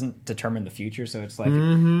 doesn't determine the future. So it's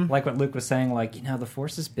like what Luke was saying, the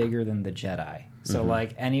Force is bigger than the Jedi. So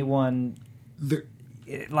anyone,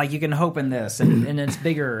 you can hope in this, and it's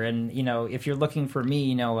bigger. And if you're looking for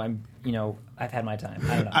me, I've had my time.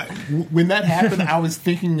 I don't know. When that happened, I was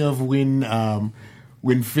thinking of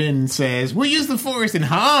when Finn says, "We'll use the Force," and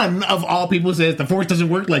Han, of all people, says, "The Force doesn't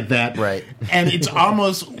work like that." Right. And it's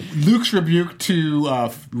almost, Luke's rebuke to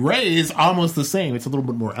Rey is almost the same. It's a little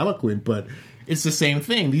bit more eloquent, but it's the same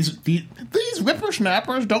thing. These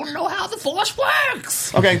whippersnappers don't know how the Force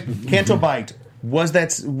works. Okay, Canto Bight. Was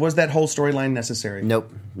that whole storyline necessary?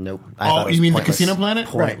 Nope. I Oh, thought it was you mean pointless. the casino planet?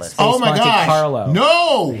 Pointless. Oh my Monte gosh! Carlo.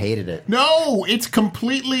 No, Hated it. No, it's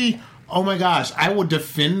completely. Oh my gosh! I will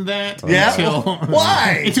defend that. Yeah? Until,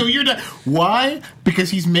 Why? Until you're done. Why? Because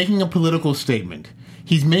he's making a political statement.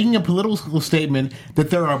 He's making a political statement that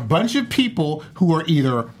there are a bunch of people who are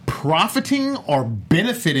either profiting or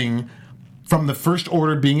benefiting from the First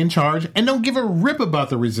Order being in charge and don't give a rip about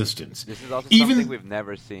the Resistance. This is also something we've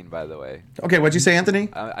never seen, by the way. Okay, what'd you say, Anthony?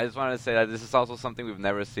 I just wanted to say that this is also something we've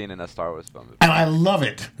never seen in a Star Wars film. And I love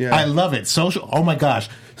it. Yeah. I love it. Oh my gosh.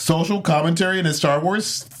 Social commentary in a Star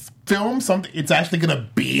Wars film, it's actually going to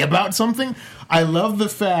be about something. I love the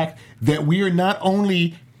fact that we are not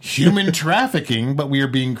only human trafficking, but we are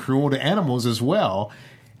being cruel to animals as well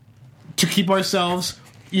to keep ourselves,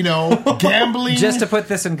 gambling. Just to put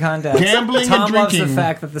this in context, Gambling Tom and loves the drinking.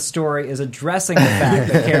 fact that the story is addressing the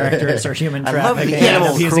fact that characters are human I love the trafficking and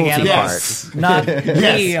animal abusing cruelty animals. part. Not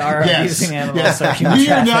we are abusing animals or human We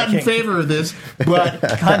are trafficking. not in favor of this, but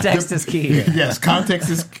Context is key. Yes, context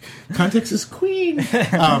is queen.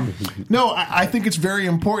 No, I think it's very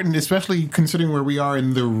important, especially considering where we are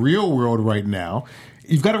in the real world right now.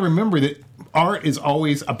 You've got to remember that art is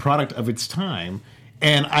always a product of its time,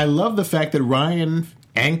 and I love the fact that Ryan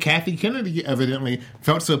and Kathy Kennedy evidently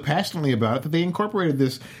felt so passionately about it that they incorporated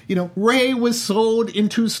this. Rey was sold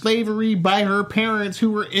into slavery by her parents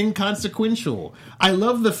who were inconsequential. I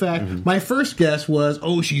love the fact, my first guess was,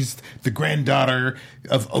 she's the granddaughter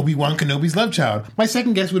of Obi-Wan Kenobi's love child. My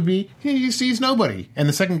second guess would be, she's nobody. And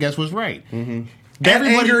the second guess was right. That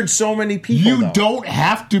angered so many people. You though. don't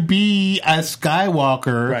have to be a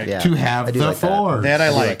Skywalker Right. Yeah, to have I do the like that. Force. That I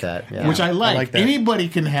do like. that. Yeah. Which I like. I like that. Anybody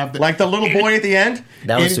can have that. Like the little boy at the end.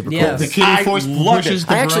 That was super cool. Yes. The kid I who force loved pushes it.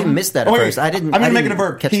 the I actually broom. missed that at Oh, wait, first. I didn't. I'm I gonna make it a didn't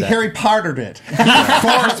verb. catch He that. Harry Pottered it.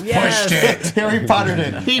 Force Yes. pushed it. Harry Pottered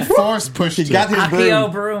it. He force pushed it. Got his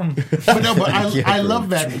Akio broom. broom. But I love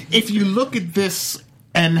that. If you look at this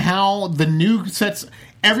and how the new sets,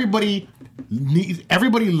 everybody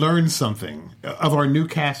learns something of our new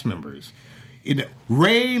cast members.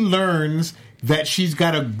 Rey learns that she's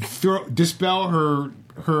got to dispel her.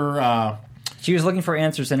 She was looking for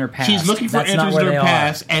answers in her past. She's looking for That's not answers where in her they are.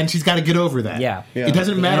 past, and she's got to get over that. Yeah. It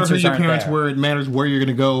doesn't The matter who answers your aren't parents there. were. It matters where you're going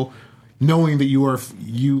to go, knowing that you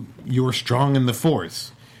are strong in the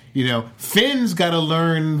Force. Finn's got to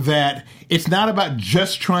learn that it's not about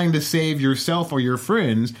just trying to save yourself or your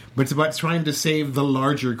friends, but it's about trying to save the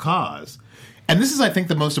larger cause. And this is, I think,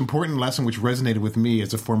 the most important lesson which resonated with me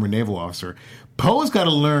as a former naval officer. Poe's got to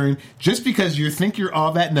learn, just because you think you're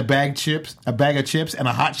all that in a bag of chips and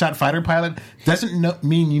a hotshot fighter pilot doesn't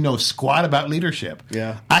mean you know squat about leadership.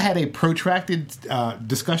 Yeah. I had a protracted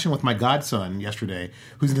discussion with my godson yesterday,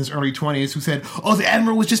 who's in his early 20s, who said, the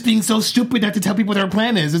admiral was just being so stupid not to tell people what their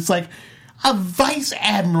plan is. It's like, a vice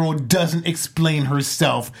admiral doesn't explain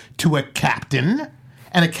herself to a captain.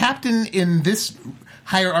 And a captain in this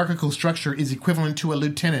hierarchical structure is equivalent to a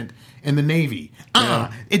lieutenant in the Navy.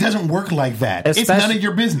 It doesn't work like that. It's none of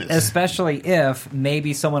your business. Especially if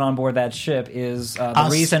maybe someone on board that ship is the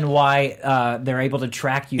reason why they're able to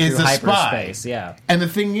track you Is through a spy. hyperspace. Yeah. And the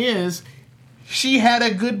thing is, she had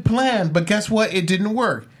a good plan, but guess what? It didn't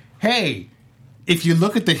work. Hey, if you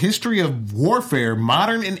look at the history of warfare,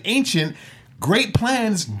 modern and ancient, great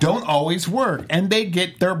plans don't always work, and they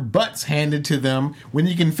get their butts handed to them. When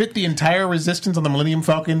you can fit the entire resistance on the Millennium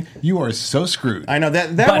Falcon, you are so screwed. I know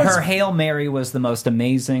that But was her Hail Mary was the most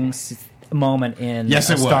amazing moment in Yes,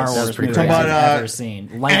 a it was. Star That Wars was pretty movie crazy. I've ever seen.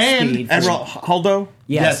 Lightspeed. Admiral Holdo.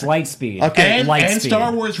 Yes, Lightspeed. Okay. And Lightspeed.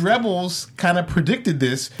 Star Wars Rebels kind of predicted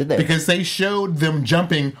this Did they? because they showed them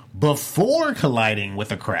jumping before colliding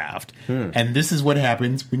with a craft. And this is what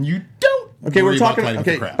happens when you don't. Okay, worry we're about talking. colliding with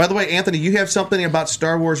a Okay, craft. by the way, Anthony, you have something about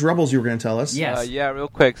Star Wars Rebels you were going to tell us. Yes. Yeah, real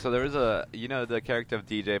quick. So there was the character of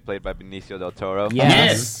DJ played by Benicio del Toro.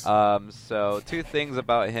 Yes. So two things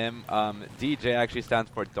about him. DJ actually stands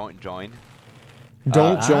for Don't Join.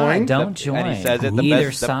 Don't join. Don't join. And he says it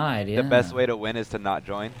Either side, the yeah. best way to win is to not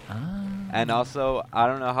join. And also, I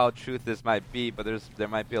don't know how truth this might be, but there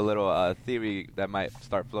might be a little theory that might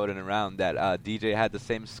start floating around that DJ had the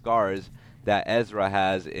same scars that Ezra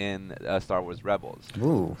has in Star Wars Rebels.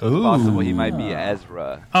 Ooh. So it's possible he might be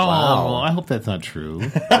Ezra. Oh, Wow. I hope that's not true. Yeah.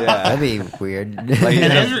 That'd be weird. Like,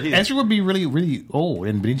 And Ezra would be really, really old,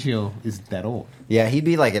 and Benicio is that old. Yeah, he'd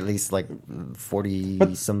be like at least like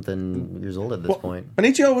 40-something years old at this point.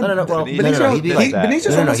 Benicio. No. Well, Benicio, no, he'd be like that.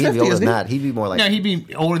 Benicio's No, almost he'd 50, be older isn't than he? that. He'd be more like... Yeah, he'd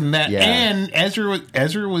be older than that. Yeah. And Ezra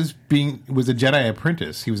was a Jedi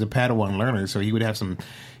apprentice. He was a Padawan learner, so he would have some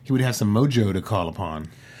mojo to call upon.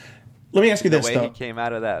 Let me ask you the this, way though. he came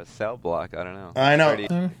out of that cell block, I don't know. I know.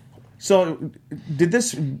 Pretty- So, did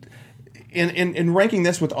this in ranking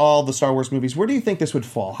this with all the Star Wars movies? Where do you think this would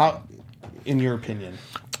fall? How, in your opinion?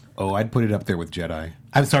 Oh, I'd put it up there with Jedi.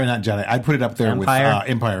 I'm sorry, not Jedi. I'd put it up there Empire? with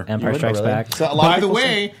Empire. Empire would, Strikes really? Back. So a lot of By the people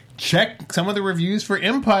way, check some of the reviews for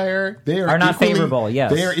Empire. They Are not equally- favorable,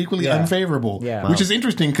 yes. They are equally Yeah. unfavorable. Yeah. Which is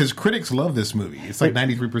interesting because critics love this movie. It's like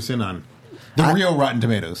 93% on the real Rotten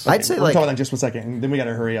Tomatoes. I'd say We'll like... talk about that in just 1 second, and then we got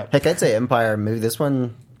to hurry up. Heck, I'd say Empire movie. This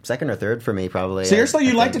one, second or third for me, probably. Seriously,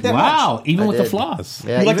 you liked it that Wow, much? even I with the did. flaws.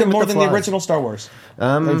 Yeah, You liked it even more with than the flaws. original Star Wars?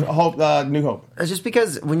 New Hope. It's just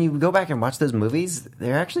because when you go back and watch those movies,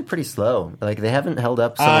 they're actually pretty slow. Like, they haven't held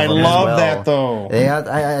up some I of them as love well. that, though.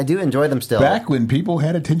 I do enjoy them still. Back when people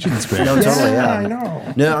had attention span. No, totally, yeah. I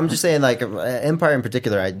know. No, I'm just saying, like, Empire in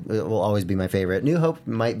particular, will always be my favorite. New Hope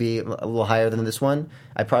might be a little higher than this one.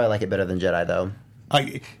 I probably like it better than Jedi, though.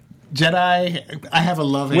 Jedi, I have a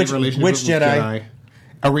love-hate Which relationship Jedi? with Jedi.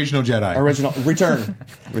 Original Jedi. Original Return.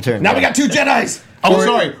 Return. Now we got 2 Jedis. Oh,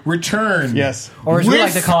 sorry. Return. Yes. Or as we With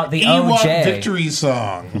like to call it, the Ewok OJ. victory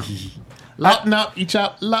song. Lop nop, each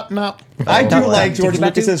up, lop nop. I do Oh, like George Tiki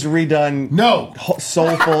Batu? Lucas's redone No.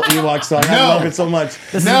 soulful Ewok song. I No. love it so much.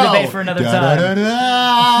 This is No. a debate for another time.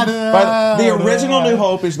 But the original New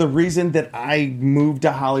Hope is the reason that I moved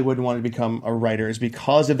to Hollywood and wanted to become a writer, is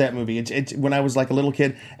because of that movie. It's when I was like a little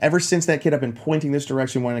kid. Ever since that kid, I've been pointing this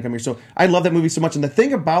direction, wanting to come here. So I love that movie so much. And the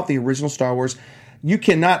thing about the original Star Wars, you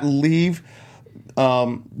cannot leave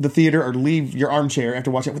the theater or leave your armchair after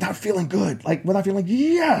watching it without feeling good. Like, without feeling like,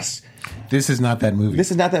 yes, This is not that movie.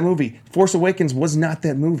 this is not that movie. Force Awakens was not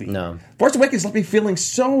that movie. No. Force Awakens left me feeling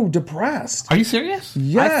so depressed. Are you serious?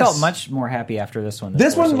 Yes. I felt much more happy after this one. than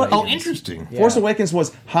This Force one- Awakens. Oh, interesting. Force Awakens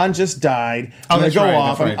was Han just died. Oh, I'm gonna that's go right,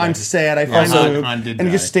 off. that's right, I'm that's sad. I right. find Han- Luke, Han did and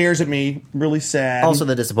he just die. stares at me, really sad. Also,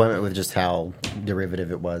 the disappointment with just how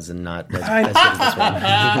derivative it was and not as good I- as this one.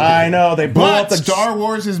 I know they blew up But the Star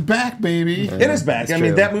Wars is back, baby. It is back. That's I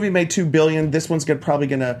mean, true. that movie made $2 billion. This one's probably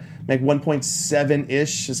gonna make 1.7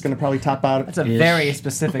 ish. It's gonna probably top out. That's a very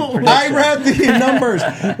specific prediction. I read the numbers.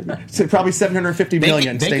 So probably 750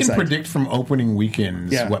 million. They can stateside. predict from opening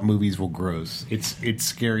weekends Yeah. what movies will gross. It's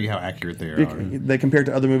scary how accurate they are. They compared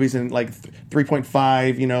to other movies in like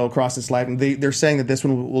 3.5, across its life, and they're saying that this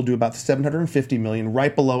one will do about 750 million,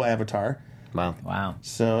 right below Avatar. Wow. Wow.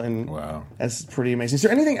 So, and Wow. that's pretty amazing. Is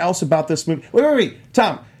there anything else about this movie? Wait,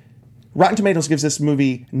 Tom. Rotten Tomatoes gives this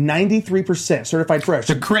movie 93% certified fresh.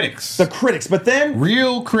 The critics, The critics, but then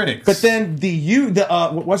real critics. what's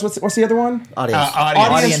the other one? Audience. Audience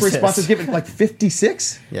Audiences. responses give it like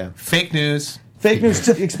 56. Yeah. Fake news Fake news.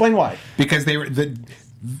 Explain why. because they were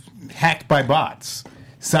hacked by bots.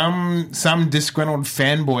 Some disgruntled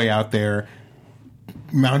fanboy out there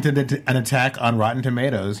mounted an attack on Rotten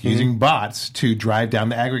Tomatoes using bots to drive down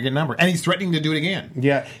the aggregate number, and he's threatening to do it again.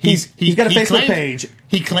 Yeah. He's got a Facebook page.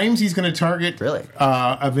 He claims he's going to target Really?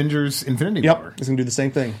 Avengers: Infinity War. Yep, he's gonna do the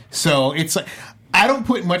same thing. So it's like, I don't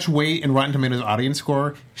put much weight in Rotten Tomatoes audience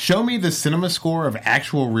score. Show me the cinema score of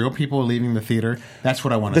actual real people leaving the theater. That's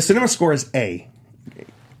what I want The to see. cinema score is A.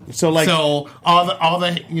 So all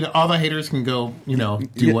the haters can go,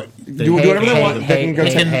 do what they do whatever they want. They can go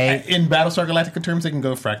in Battlestar Galactica terms, they can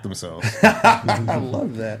go frack themselves. I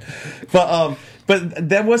love that. But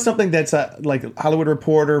that was something that's like Hollywood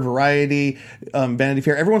Reporter, Variety, Vanity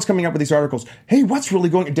Fair. Everyone's coming up with these articles. Hey, what's really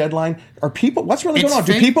going on? Deadline? What's really going on?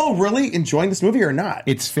 Do people really enjoying this movie or not?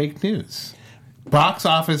 It's fake news. Box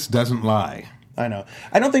office doesn't lie. I know.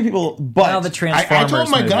 I don't think people. But well, the Transformers I told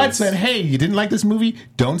my movies. godson, hey, you didn't like this movie?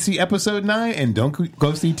 Don't see episode 9 and don't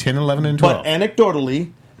go see 10, 11, and 12. But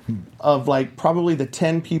anecdotally, of like probably the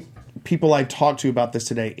 10 people I talked to about this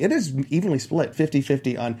today, it is evenly split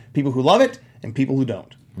 50-50 on people who love it and people who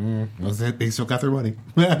don't. They still got their money.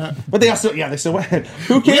 But they also, they still went.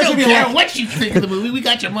 Who We cares don't if you care like what you think of the movie. We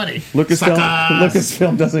got your money.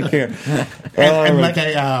 Lucasfilm doesn't care. And like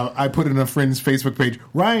I put in a friend's Facebook page,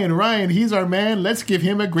 Ryan, he's our man. Let's give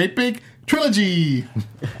him a great big trilogy.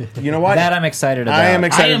 You know what? That I'm excited about. I am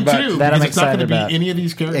excited about too. That I'm because it's not excited going to about. be any of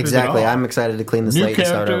these characters. Exactly. At all. I'm excited to clean the New slate and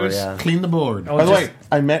start over. characters, Yeah. clean the board. By the way,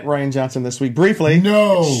 I met Ryan Johnson this week briefly.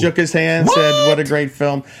 No. Shook his hand, What? said, "What a great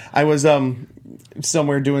film." I was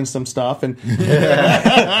somewhere doing some stuff, and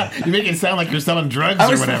You make it sound like you're selling drugs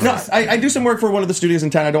or whatever. No, I do some work for one of the studios in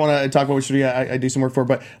town. I don't want to talk about which studio I do some work for,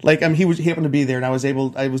 but like he happened to be there, and I was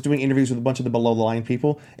doing interviews with a bunch of the below the line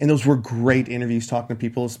people, and those were great interviews talking to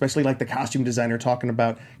people, especially like the costume designer talking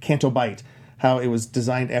about Canto Bight, how it was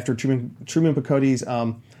designed after Truman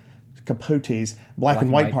Capote's Black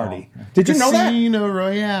and White Party. Ball. Did you know that? Casino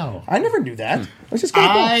Royale. I never knew that. That's just kind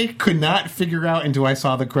of cool. I could not figure out until I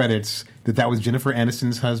saw the credits that was Jennifer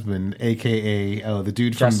Aniston's husband, a.k.a. the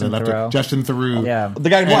dude Justin from the left, Theroux. Justin Theroux. Yeah. The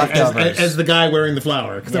guy in black. As the guy wearing the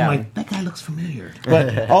flower. Because Yeah. I'm like, that guy looks familiar.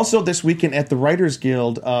 But also this weekend at the Writers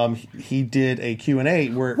Guild, he did a Q&A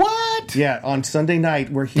where... What? Yeah, on Sunday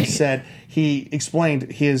night where he said... He explained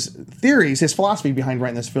his theories, his philosophy behind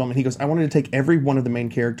writing this film, and he goes, I wanted to take every one of the main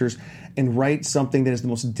characters and write something that is the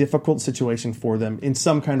most difficult situation for them in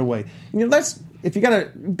some kind of way.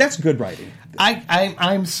 That's good writing.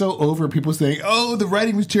 I'm so over people saying, "Oh, the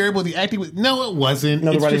writing was terrible, the acting was." No, it wasn't.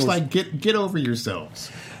 No, the it's writing just was- like get over yourselves.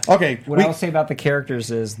 Okay, What I'll say about the characters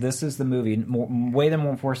is this is the movie, way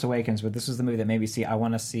more Force Awakens, but this is the movie that made me see. I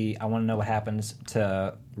want to know what happens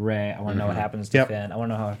to Rey. I want to know what happens to Finn. I want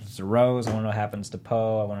to know what happens to Rose. I want to know what happens to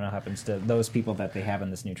Poe. I want to know what happens to those people that they have in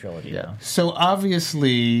this new trilogy. Yeah. Now. So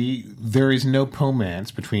obviously there is no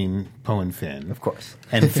pomance between Poe and Finn, Of course.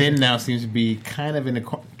 and Finn now seems to be kind of in a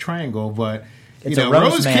triangle, but. It's a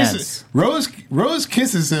romance. Rose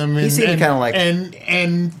kisses him, and, seemed kinda like-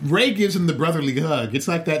 and Rey gives him the brotherly hug. It's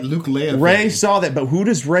like that Luke Leia. Ray thing. saw that, but who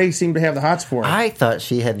does Ray seem to have the hots for? I thought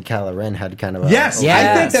she and Kylo Ren had kind of a... Yes, I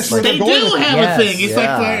Yes. think that's where They they're going do with it. have Yes. a thing. It's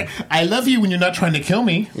Yeah. like I love you when you're not trying to kill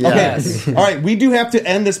me. Yes. All right, we do have to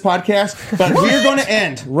end this podcast, but we're going to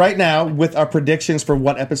end right now with our predictions for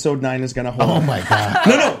what Episode 9 is going to hold. Oh my god!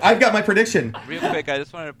 No, I've got my prediction. Real quick, I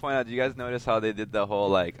just wanted to point out. Do you guys notice how they did the whole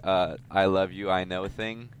like "I love you, I know"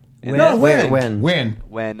 thing? No, When?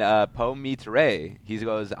 When Poe meets Rey, he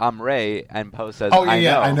goes, "I'm Rey," and Poe says, Oh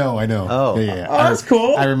yeah, I know. I know. Oh. yeah. Oh, that's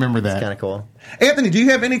cool. I remember that. Kind of cool. Anthony, do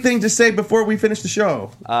you have anything to say before we finish the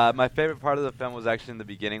show? My favorite part of the film was actually in the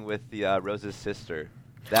beginning with the Rose's sister.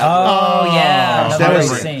 That Oh, yeah. That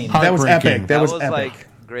was- scene. That was Heartbreaking. epic. That was epic. like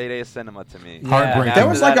grade A cinema to me. Heartbreaking. That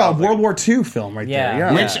was like After a I was World War II film right Yeah.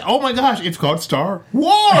 there. Yeah. Which, oh my gosh, it's called Star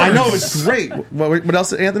Wars. I know, it's great. What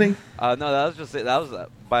else, Anthony? No, that was just it. That was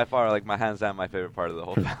by far like my hands down my favorite part of the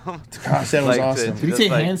whole film. Gosh, that was Like, awesome. Did he just say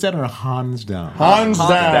like- hands down or Hans down? Hans Hans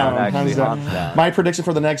down. down, actually, Hans down. Hans down. My prediction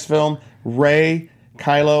for the next film, Ray,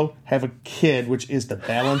 Kylo have a kid, which is the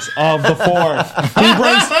balance of the Force.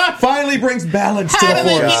 He finally brings balance to How the do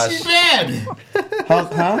they Force. get in bed?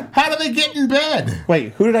 Huh? How do they get in bed?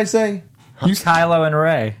 Wait, who did I say? Kylo and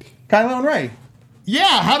Rey. Kylo and Ray.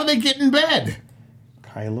 Yeah, how do they get in bed?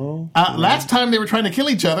 Kylo? Last time they were trying to kill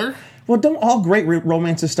each other. Well, don't all great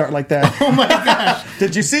romances start like that? Oh my gosh.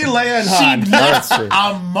 Did you see Leia and She Han? left true.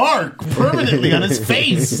 a mark permanently on his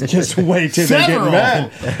face. Just wait till they get Several.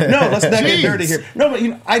 mad. No, let's not get Jeez. dirty here. No,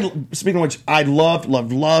 but speaking of which, I loved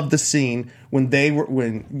the scene when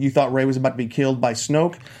you thought Rey was about to be killed by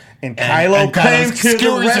Snoke, and Kylo and came Kylo to the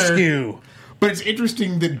skewers her. rescue. But it's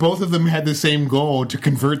interesting that both of them had the same goal to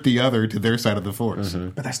convert the other to their side of the Force.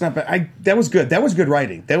 But that's not bad. That was good. That was good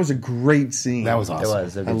writing. That was a great scene. That was It awesome.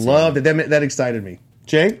 was. a I good scene. loved it. That excited me.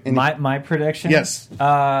 Jay? My prediction? Yes.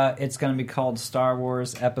 It's going to be called Star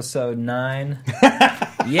Wars Episode 9.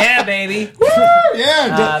 Yeah, baby.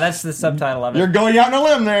 Yeah. That's the subtitle of it. You're going out on a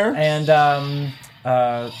limb there. And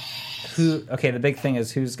the big thing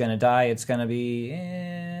is who's going to die. It's going to be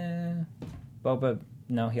Boba.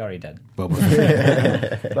 No, he already did. Boba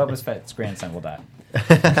Fett. Boba Fett's grandson will die.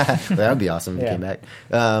 That would be awesome if he came back.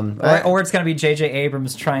 Or it's going to be J.J.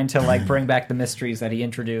 Abrams trying to like bring back the mysteries that he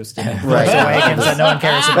introduced in Force Right. Awakens that no one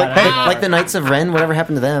cares about. Like the Knights of Ren, whatever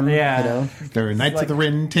happened to them? Yeah. You know? There are Knights of the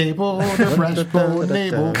Ren table, the fresh bowl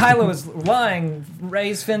table. Kylo was lying.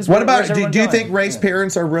 Rey's fins. What about? where's everyone Do you going? think Rey's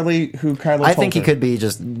parents are really who Kylo? I think he told her? could be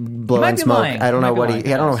just blowing might be smoke. lying. I don't He know might what be he.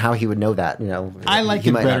 lying, I don't know yes. how he would know that. You know, I like he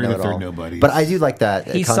it might better not know in the at Third all. Nobodies. But I do like that.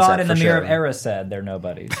 He concept saw it in the for Mirror sure. of Erised. They're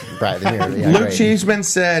nobodies. Right, the mirror. Yeah, Luke great. Cheeseman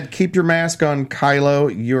said, "Keep your mask on,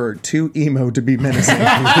 Kylo. You're too emo to be menacing."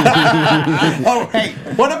 Oh, hey,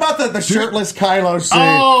 what about the shirtless Kylo scene?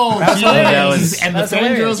 Oh, That's hilarious. jeez. And the That's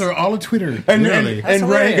hilarious. fangirls are all on Twitter. and really. and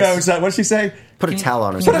Ray hilarious. goes, "What did she say? Put a towel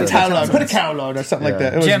on him. Put a towel on, put a cowl on, or something like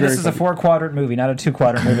that." It was Jim, very this is a funny. 4-quadrant movie, not a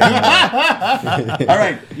 2-quadrant movie. All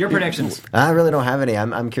right. Your predictions. I really don't have any.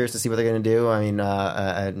 I'm curious to see what they're going to do. I mean,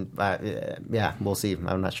 yeah, we'll see.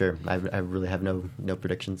 I'm not sure. I really have no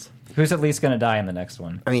predictions. Who's at least going to die in the next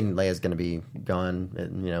one? I mean, Leia's going to be gone,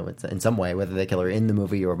 you know, it's in some way, whether they kill her in the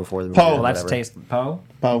movie or before the movie. Poe. or Well, that's whatever. taste. Poe?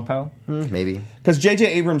 Poe. Maybe. Because J.J.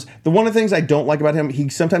 Abrams, one of the things I don't like about him, he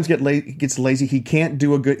sometimes gets lazy. He can't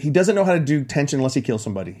do he doesn't know how to do tension unless he kills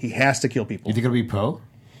somebody. He has to kill people. You think it'll be Poe?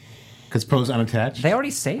 Because Poe's unattached? They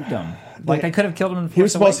already saved him. Like, they could have killed him in He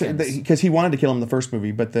was Force supposed to, Awakens. because he wanted to kill him in the first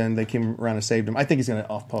movie, but then they came around and saved him. I think he's going to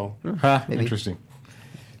off Poe. Interesting.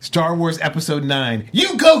 Star Wars Episode 9.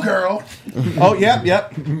 You go, girl! Oh, yep.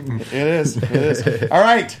 It is. All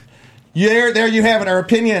right. There you have it, our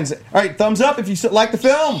opinions. All right, thumbs up if you like the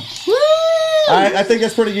film. I think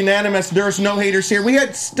that's pretty unanimous. There's no haters here. We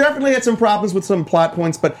definitely had some problems with some plot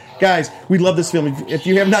points, but guys, we love this film. If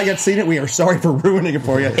you have not yet seen it, we are sorry for ruining it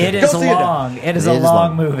for you. It is long. It is a is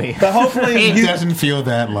long long. movie. But hopefully, It doesn't feel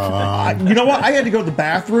that long. you know what? I had to go to the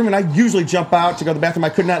bathroom, and I usually jump out to go to the bathroom. I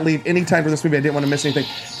could not leave any time for this movie. I didn't want to miss anything.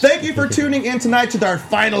 Thank you for tuning in tonight to our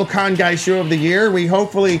final Con Guy show of the year. We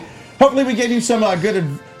hopefully we gave you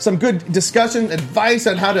some good discussion, advice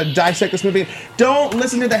on how to dissect this movie. Don't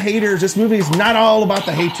listen to the haters. This movie is not all about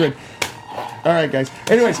the hatred. All right, guys.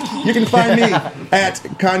 Anyways, you can find me at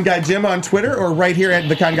Con Guy Jim on Twitter or right here at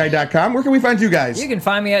theconguy.com. Where can we find you guys? You can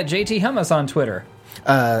find me at JT Hummus on Twitter.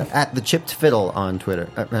 At the Chipped Fiddle on Twitter,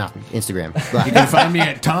 Instagram. You can find me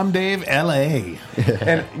at Tom Dave LA.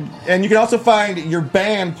 And you can also find your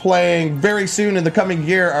band playing very soon in the coming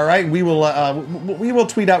year. All right, we will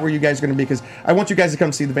tweet out where you guys are going to be because I want you guys to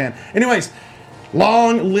come see the band. Anyways,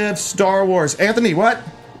 long live Star Wars. Anthony, what?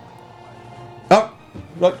 Oh,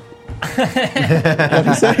 look. What did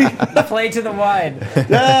he say? Play to the wide.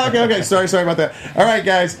 Yeah, okay. Sorry about that. All right,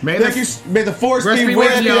 guys. May Thank the- you. May the force Rest be be with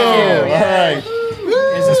with you. you. All Yeah. right.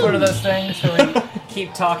 Is this one of those things where we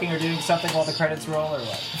keep talking or doing something while the credits roll or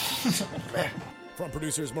what? From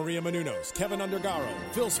producers Maria Menounos, Kevin Undergaro,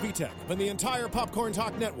 Phil Svitek, and the entire Popcorn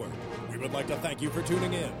Talk Network, we would like to thank you for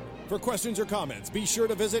tuning in. For questions or comments, be sure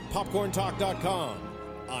to visit popcorntalk.com.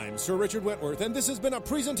 I'm Sir Richard Wentworth, and this has been a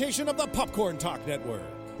presentation of the Popcorn Talk Network.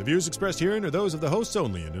 The views expressed herein are those of the hosts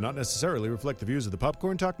only and do not necessarily reflect the views of the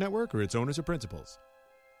Popcorn Talk Network or its owners or principals.